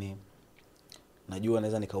kuaso, lakini najua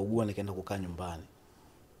naweza nikaugua nikaenda kukaa nyumbani,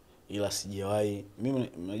 ila sijawahi mimi.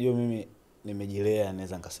 Unajua mimi nimejilea,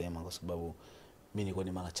 naweza nikasema, kwa sababu mimi nilikuwa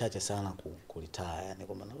ni mara chache sana kulitaa, yani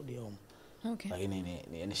kwamba narudi home. Okay. Lakini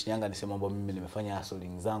ni Shinyanga ni sehemu ambayo mimi nimefanya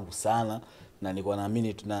hustling zangu sana, na nilikuwa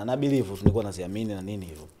naamini na believe tulikuwa naziamini na nini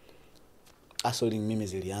hivyo. Hustling mimi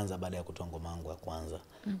zilianza baada ya kutoa ngoma yangu ya kwanza.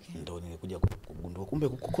 Okay. Ndio nilikuja kugundua kumbe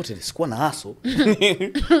kokote sikuwa na hustle.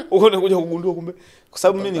 Huko nilikuja kugundua kumbe, kwa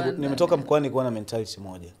sababu mimi nimetoka mkoani nilikuwa na mentality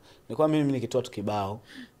moja. Nilikuwa mimi nikitoa tu kibao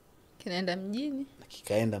kinaenda mjini,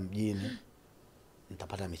 kikaenda mjini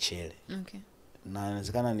nitapata michele. Okay. Na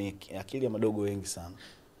inawezekana ni akili ya madogo wengi sana.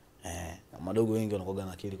 Madogo wengi wanakuwa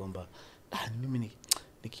na akili kwamba mimi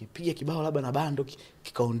nikipiga kibao labda na Bando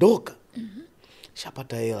kikaondoka,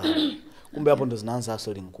 shapata hela. Kumbe hapo ndo zinaanza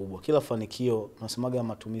hustling kubwa. Kila fanikio tunasemaga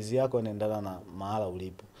matumizi yako yanaendana na mahala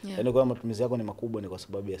ulipo. Yeah. Yaani kwa matumizi yako ni makubwa ni kwa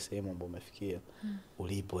sababu ya sehemu ambayo umefikia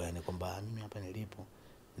ulipo, yani kwamba mimi hapa nilipo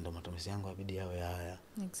ndo matumizi yangu inabidi yawe haya.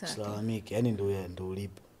 Exactly. Salalamiki, yani ndo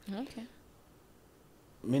ulipo. Okay.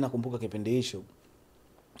 Mimi nakumbuka kipindi hicho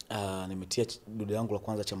nimetia dude yangu la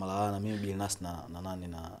kwanza cha malawana mimi Bilnas na nani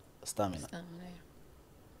na Stamina.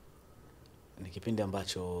 Ni kipindi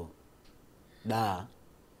ambacho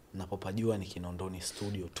napopajua ni Kinondoni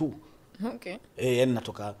studio tu. Okay. Yani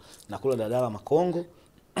natoka nakula dadala Makongo,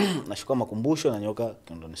 nashuka Makumbusho na nyoka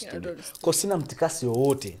Kinondoni studio. Kwa sina mtikasi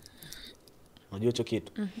wowote. Unajua hicho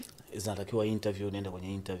kitu. Zinatakiwa interview, niende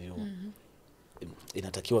kwenye interview.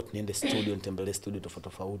 Inatakiwa niende studio, nitembelee studio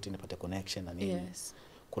tofauti nipate connection na nini. Yes.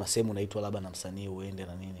 Kuna sehemu unaitwa labda na msanii uende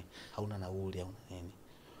na nini, hauna nauli hauna nini.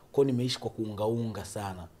 Kwa nimeishi kwa kuungaunga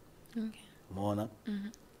sana. Okay. Umeona?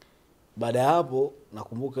 Baada ya hapo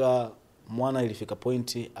nakumbuka mwana ilifika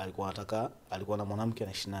pointi alikuwa na mwanamke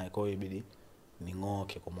anaishi naye, kwa hiyo ibidi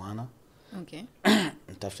ning'oke kwa mwana. Okay.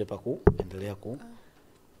 Nitafute pa kuendelea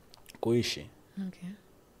kuishi. Okay.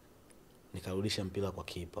 Nikarudisha mpira kwa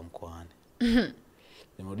kipa mkoani.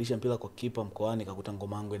 Nimerudisha mpira kwa kipa mkoani, nikakuta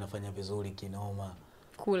ngoma yangu inafanya vizuri kinoma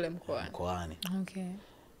kule mkoani. Okay.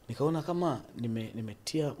 Nikaona kama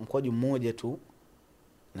nimetia mkwaju mmoja tu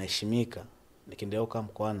naheshimika, nikiendelea kama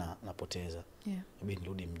mkoani napoteza. Yeah. Ibidi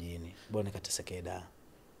nirudi mjini. Bora nikateseke da.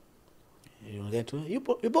 Yule tu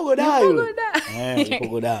yupo goda yule. Yupo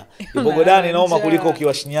goda. Yupo goda ni naoma kuliko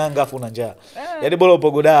ukiwa Shinyanga afu una njaa. Yaani bora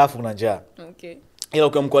upo goda afu una njaa. Okay. Ila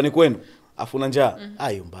ukiwa mkoani kwenu afu una njaa,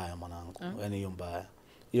 hiyo mbaya mwanangu. Yaani hiyo mbaya.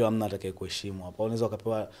 Hiyo hamna atakaye kuheshimu hapa. Unaweza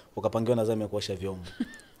ukapangiwa na zamu ya kuosha vyombo.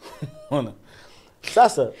 Unaona?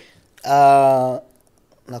 Sasa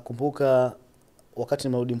nakumbuka wakati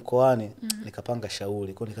nimerudi mkoani nikapanga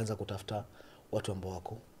shauri, kwa nikaanza kutafuta watu ambao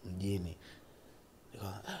wako mjini.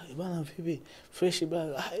 Bana vipi? Fresh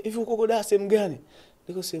bana. Hivi uko goda sehemu gani?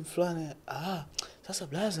 Niko sehemu fulani. Sasa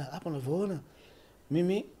blaza, hapa unavyoona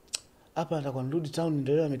mimi hapa nataka nirudi town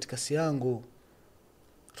niendelee na mitikasi yangu.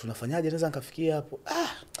 Tunafanyaje naweza nikafikia hapo?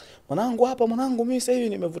 Mwanangu mimi sasa hivi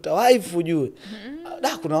nimevuta wife ujue.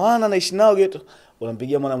 Kuna wana naishi nao ghetto.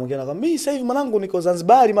 Unampigia mwana mwingine anakwambia mimi sasa hivi mwanangu niko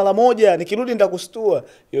Zanzibar mara moja, nikirudi nitakustua.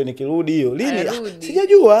 Hiyo nikirudi hiyo. Lini?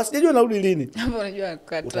 Sijajua narudi lini. Hapo unajua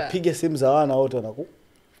kukataa. Utapiga simu za wana wote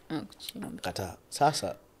kataa.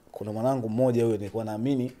 Sasa kuna mwanangu mmoja huyo nilikuwa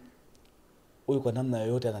naamini huyu kwa namna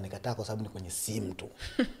yoyote ananikataa kwa sababu ni kwenye simu tu.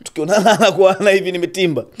 Tukionana anakuwa na hivi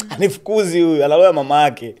nimetimba. Anifukuzi huyu, analoa mama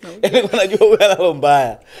yake. Yaani kwa najua huyu ana roho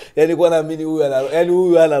mbaya. Yaani kwa naamini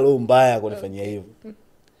huyu ana roho mbaya kunifanyia hivyo.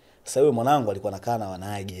 Sasa huyo mwanangu alikuwa anakaa na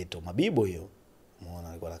wanae ghetto, mabibo hiyo. Umeona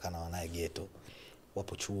alikuwa anakaa na wanae ghetto.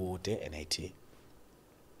 Wapo chuo wote NIT.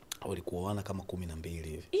 Walikuwa wana kama 12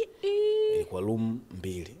 hivi. Ilikuwa room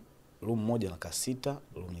 2. Room moja anakaa 6,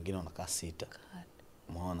 room nyingine anakaa 6.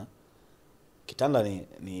 Umeona? Kitanda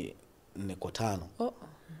ni 4 kwa 5.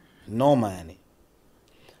 Noma yani.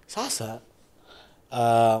 Sasa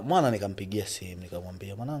mwana nikampigia simu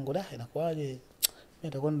nikamwambia mwanangu inakuaje? Mimi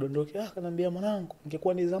nitakuwa nidondoke. Akaniambia mwanangu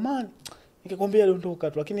ningekuwa ni zamani ningekwambia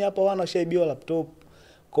dondoka tu, lakini hapa wana shaibiwa laptop.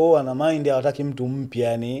 Kwao ana mind hawataki mtu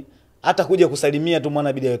mpya yani. Hata kuja kusalimia tu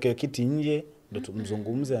mwana bidii yake kiti nje ndio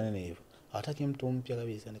tumzungumze na nini hivyo. Hawataki mtu mpya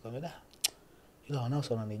kabisa. Nikamwambia ila wanao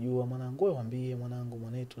sana wananijua mwanangu, wewe waambie mwanangu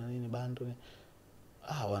mwanetu na nini Bando.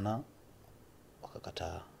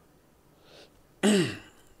 Wakakataa.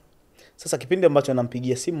 Sasa kipindi ambacho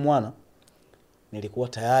nampigia simu mwana, nilikuwa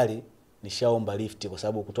tayari nishaomba lift kwa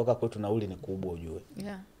sababu kutoka kwetu nauli ni kubwa ujue.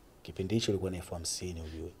 Yeah. Kipindi hicho ilikuwa ni 50,000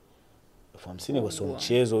 ujue. 50,000 kwa sio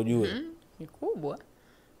mchezo ujue. Ni kubwa.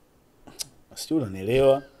 Sio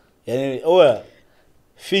unanielewa? Yaani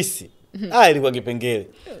fisi. Ilikuwa kipengele.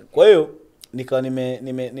 Kwa hiyo nikawa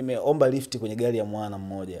nimeomba lift kwenye gari ya mwana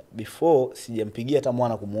mmoja. Before sijampigia hata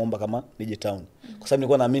mwana kumuomba kama nije town. Kwa sababu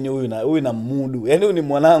nilikuwa naamini huyu na mudu. Yaani huyu ni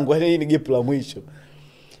mwanangu, yaani hii ni gap la mwisho.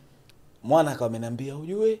 Mwana akawa ameniambia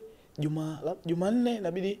ujue Jumanne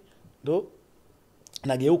inabidi ndo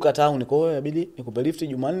nageuka town, kwa hiyo inabidi nikupe lift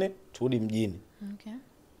Jumanne turudi mjini. Okay.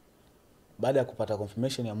 Baada ya kupata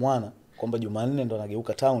confirmation ya mwana kwamba Jumanne ndo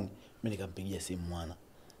nageuka town, mimi nikampigia simu mwana.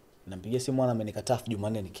 Nampigia simu mwana, amenikataa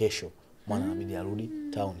Jumanne ni kesho. Mwana inabidi arudi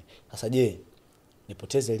town. Sasa je,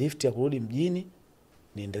 nipoteze lift ya kurudi mjini,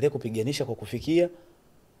 niendelee kupiganisha kwa kufikia,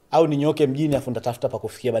 au ninyoke mjini afu ndatafuta pa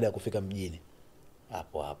kufikia baada ya kufika mjini?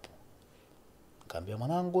 Hapo kaambia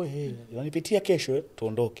mwanangu unanipitia kesho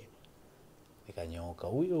tuondoke. Nikanyoka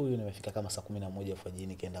huyo nimefika kama saa 11 alfajiri,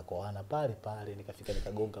 nikaenda kwa wana pale nikafika,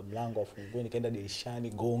 nikagonga mlango afungue, nikaenda dirishani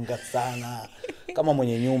gonga sana kama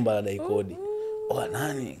mwenye nyumba la daikodi.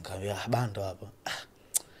 Nani? Nikamwambia Bando hapa.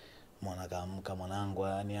 Mwana kaamka mwanangu,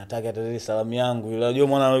 yani hataki hata salamu yangu. Unajua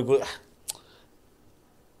mwana yuko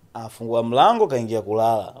afungua mlango kaingia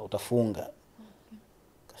kulala, utafunga.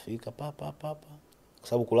 Kafika papa. Kwa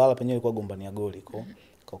sababu kulala penyewe ilikuwa gombania goli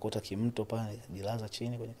kokota kimto pale, jilaza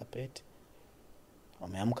chini kwenye kapeti.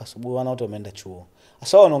 Wameamka asubuhi, wana wote wameenda chuo.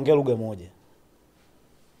 Sasa wanaongea lugha moja.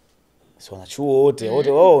 Si wana chuo wote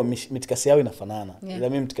wao mitikasi yao inafanana. Yeah. Ila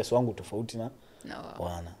mimi mitikasi wangu tofauti na Wow.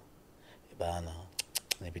 wana. Bana,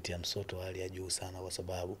 nipitia msoto hali ya juu sana kwa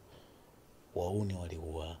sababu wauni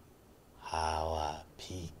walikuwa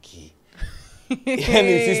hawapiki.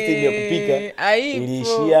 Yaani system ya kupika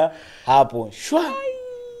iliishia hapo. Shwa.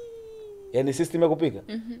 Yaani system ya kupika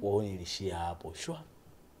wauni ilishia hapo. Shwa.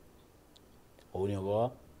 Wauni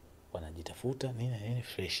wao wanajitafuta nini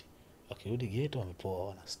fresh. Wakirudi ghetto wamepoa,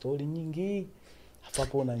 wana story nyingi.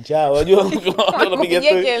 Hapo una njaa, unajua wanapiga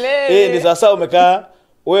story. Ni sasa umekaa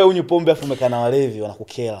wewe unywe pombe afu umekaa na walevi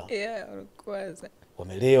wanakukela. Yeah, wanakwaza.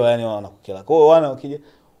 Wamelewa yani wanakukela. Kwa hiyo wana wakija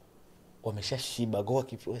wameshashiba goa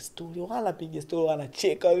kipiga story, wala piga story,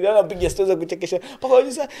 wanacheka, wanapiga story za kuchekesha. Paka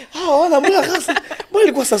wajisa, wana mbona kasa? Mbona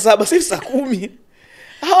ilikuwa saa 7 sasa saa 10?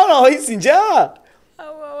 Hawana wahisi njaa.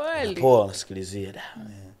 Awali. Poa wanasikilizia da.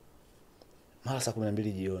 Mara saa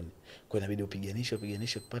 12 jioni. Kwa inabidi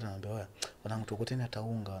upiganishe kupata, naambia wanangu tukoteni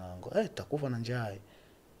ataunga wanangu. Tutakufa na njaa.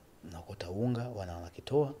 Nakota unga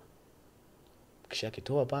wanakitoa. Kisha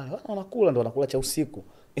kitoa pale, wanakula, ndo wanakula cha usiku.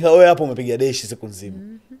 Ila wewe hapo umepiga deshi siku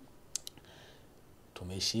nzima.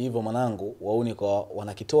 Tumeishi hivyo mwanangu, wauni kwa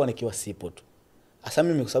wanakitoa nikiwa sipo tu. Hasa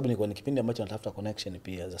mimi kwa sababu nilikuwa ni kipindi ambacho natafuta connection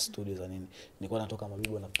pia za studio za nini. Nilikuwa natoka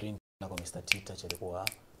Mabibo na print na kwa Mr. Tita alikuwa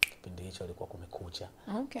kipindi hicho alikuwa kumekucha.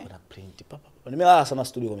 Okay. Na print papa. Nimelala sana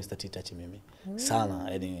studio kwa Mr. Tita mimi.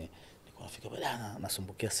 Sana, yaani nilikuwa nafika badana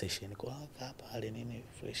nasumbukia session, nilikuwa hapa hali nini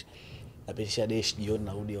fresh. Napitisha dash jioni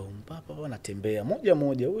narudi au papa natembea moja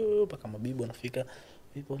huyo mpaka Mabibo nafika.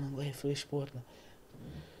 Vipo na fresh port.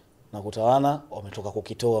 Nakutawana wametoka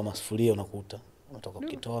kukitoa masufuria, unakuta wametoka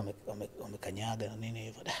kukitoa wamekanyaga na nini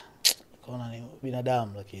hivyo. Nikaona ni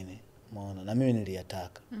binadamu lakini umeona na mimi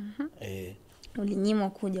niliyataka. Ulinyimwa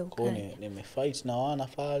kuja ukae. Kwa nimefight na wana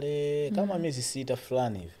pale kama miezi 6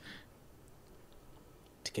 fulani hivi.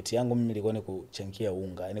 Tiketi yangu mimi ilikuwa ni kuchangia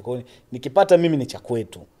unga. Yaani kwa nikipata mimi ni cha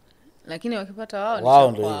kwetu. Lakini wakipata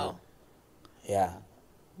wao ni cha kwao. Yeah.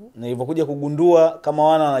 Nilipokuja kugundua kama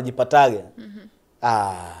wana wanajipataga.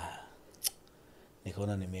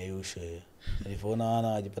 Nikaona nimeyusha. Nilipoona wana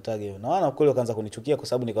wajipataga hivyo. Na wana kweli wakaanza kunichukia kwa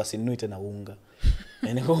sababu nilikuwa sinunui tena unga.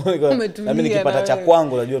 Yaani na mimi nikipata cha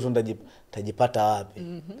kwangu najua tu nitajipata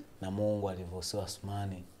wapi. Na Mungu alivyosoa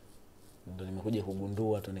Asmani. Ndio nimekuja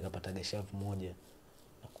kugundua tu nikapata geshavu moja.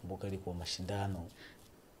 Nakumbuka ilikuwa mashindano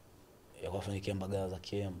ya kufanyikia Mbagala za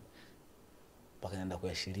KM. Mpaka naenda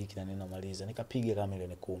kuyashiriki na ninamaliza. Nikapiga kama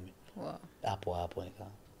milioni 10. Wow. Hapo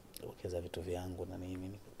nikawekeza vitu vyangu na nini,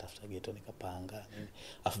 nikatafuta ghetto nikapanga nini.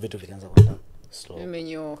 Afu vitu vikaanza kwenda slow.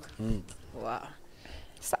 Imenyooka. Wow.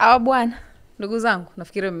 Sawa bwana. Ndugu zangu,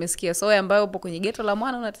 nafikiri mmesikia soya ambayo upo kwenye ghetto la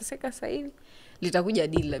mwana unateseka sasa hivi. Litakuja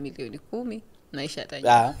deal la milioni 10 naisha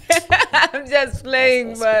tanya. I'm just playing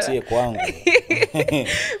but kwangu.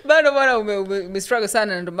 Bado bwana ume struggle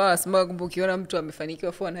sana na ndio maana nasema kwamba ukiona mtu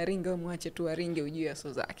amefanikiwa fua na ringa muache tu aringe ujue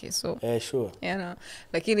aso zake. So sure. You know,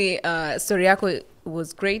 lakini story yako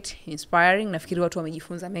was great, inspiring. Nafikiri watu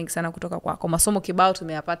wamejifunza mengi sana kutoka kwako. Masomo kibao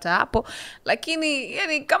tumeyapata hapo. Lakini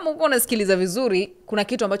yani kama uko unasikiliza vizuri, kuna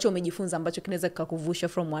kitu ambacho umejifunza ambacho kinaweza kukuvusha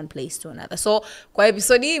from one place to another. So kwa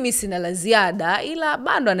episode hii mimi sina la ziada, ila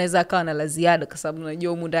Bando anaweza akawa na la ziada kwa sababu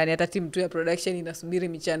unajua humu ndani hata timu tu ya production inasubiri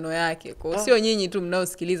michano yake. Kwa hiyo sio nyinyi tu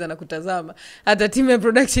mnaosikiliza na kutazama, hata timu ya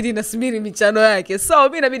production inasubiri michano yake. So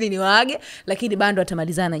mimi inabidi niwaage, lakini Bando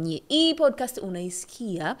atamalizana nyie. Hii podcast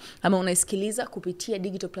unaisikia ama unaisikiliza kupitia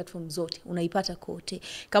digital platform zote. Unaipata kote.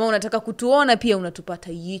 Kama unataka kutuona pia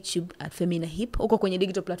unatupata YouTube @feminahip. Uko kwenye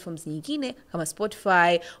digital platforms nyingine kama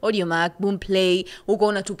Spotify, Audiomack, Boomplay. Uko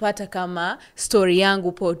unatupata kama Story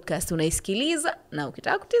Yangu podcast. Unaisikiliza na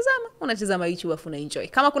ukitaka kutizama, unatizama YouTube afu unaenjoy.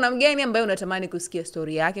 Kama kuna mgeni ambaye unatamani kusikia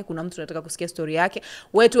story yake, kuna mtu anataka kusikia story yake,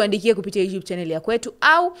 wewe tuandikie kupitia YouTube channel ya kwetu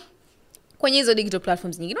au kwenye hizo digital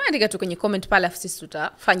platforms nyingine. Unaandika tu kwenye comment pale afu sisi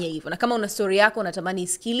tutafanya hivyo. Na kama una story yako unatamani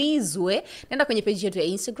isikilizwe, nenda kwenye page yetu ya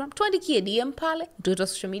Instagram, tuandikie DM pale. Mtu wetu wa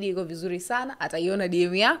social media iko vizuri sana, ataiona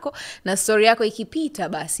DM yako na story yako ikipita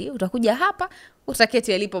basi utakuja hapa,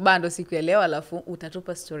 utaketi alipo Bando siku ya leo alafu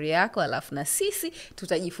utatupa story yako alafu na sisi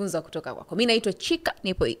tutajifunza kutoka kwako. Mimi naitwa Chika,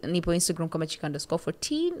 nipo Instagram kama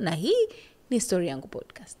chika_14 na hii ni Story Yangu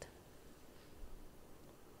podcast.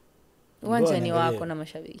 Uwanja ni wako na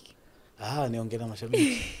mashabiki. Niongee na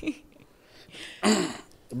mashabiki.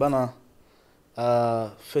 Bana,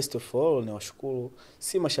 first of all ni washukuru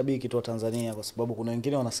si mashabiki tu wa Tanzania kwa sababu kuna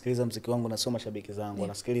wengine wanasikiliza muziki wangu na sio mashabiki zangu,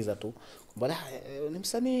 wanasikiliza tu kwamba ni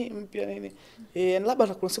msanii mpya nini. Labda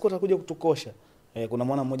kuna siku atakuja kutukosha. Kuna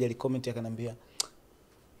mwana mmoja alicomment akaniambia,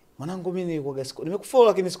 "Mwanangu mimi nimekufollow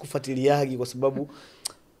lakini sikufuatiliagi kwa sababu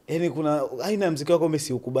yani kuna aina ya muziki wako mimi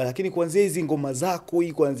siukubali, lakini kuanzia hizi ngoma zako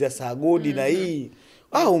hii kuanzia Sagodi na hii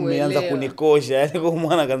umeanza kunikosha." Yani kwa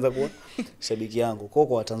mwana kaanza kuwa shabiki yangu.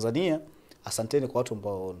 Kwa Tanzania, asanteni kwa watu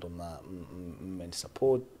ambao ndo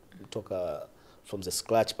mmenisupport kutoka from the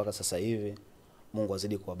scratch mpaka sasa hivi. Mungu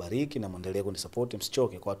azidi kuwabariki na muendelee kunisupport,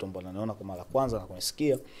 msichoke. Kwa watu ambao wananiona kwa mara kwanza na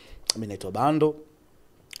kunisikia, mimi naitwa Bando.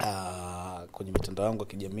 Kwenye mitandao yangu ya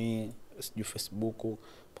kijamii, sijui Facebook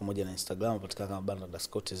pamoja na Instagram napatikana kama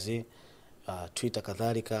Bando_tz, Twitter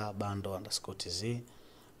kadhalika Bando_tz.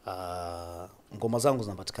 Ngoma zangu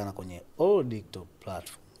zinapatikana kwenye all digital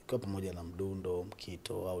platform ikiwa pamoja na Mdundo,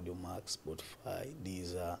 Mkito, Audiomack, Spotify,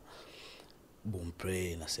 Deezer,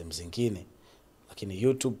 Boomplay na sehemu zingine. Lakini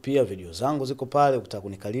YouTube pia video zangu ziko pale, ukitaka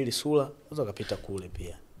kunikalili sura unaweza kupita kule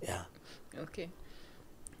pia. Okay.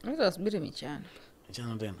 Unaweza subiri michano.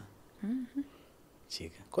 Michano tena?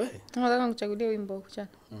 Chika. Kweli? Unataka kuchagulia wimbo kuchana?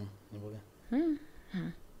 Wimbo gani?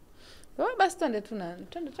 Basi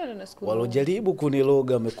twende na siku. Walojaribu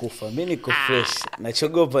kuniloga wamekufa. Mimi niko fresh.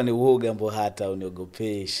 Nachogopa ni uoga ambao hata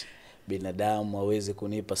uniogopeshi. Binadamu hawezi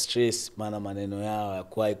kunipa stress, maana maneno yao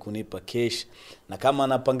yakwai kunipa kesh. Na kama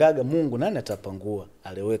anapangaga Mungu, nani atapangua?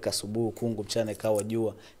 Aliweka asubuhi kungu, mchana ikawa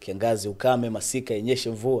jua, kiangazi ukame, masika inyeshe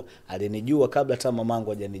mvua. Alinijua kabla hata mamangu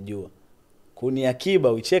hajanijua. Kuni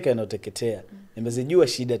akiba ucheka inayoteketea. Nimezijua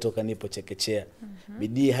shida toka nipo chekechea.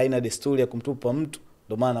 Bidii haina desturi ya kumtupa mtu,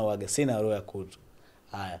 ndo maana waga sina roho ya kutu.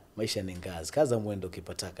 Haya, maisha ni ngazi, kaza mwendo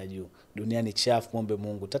ukipataka juu. Duniani chafu, muombe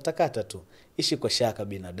Mungu tatakata tu. Ishi kwa shaka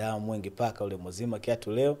binadamu, wengi paka ule mzima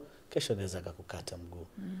kiatu leo, kesho anaweza kukukata mguu.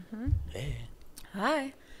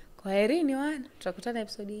 Haya, kwaherini wana. Tutakutana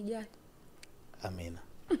episode ijayo. Amina.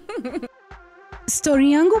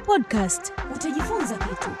 Story Yangu podcast, utajifunza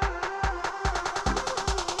kitu.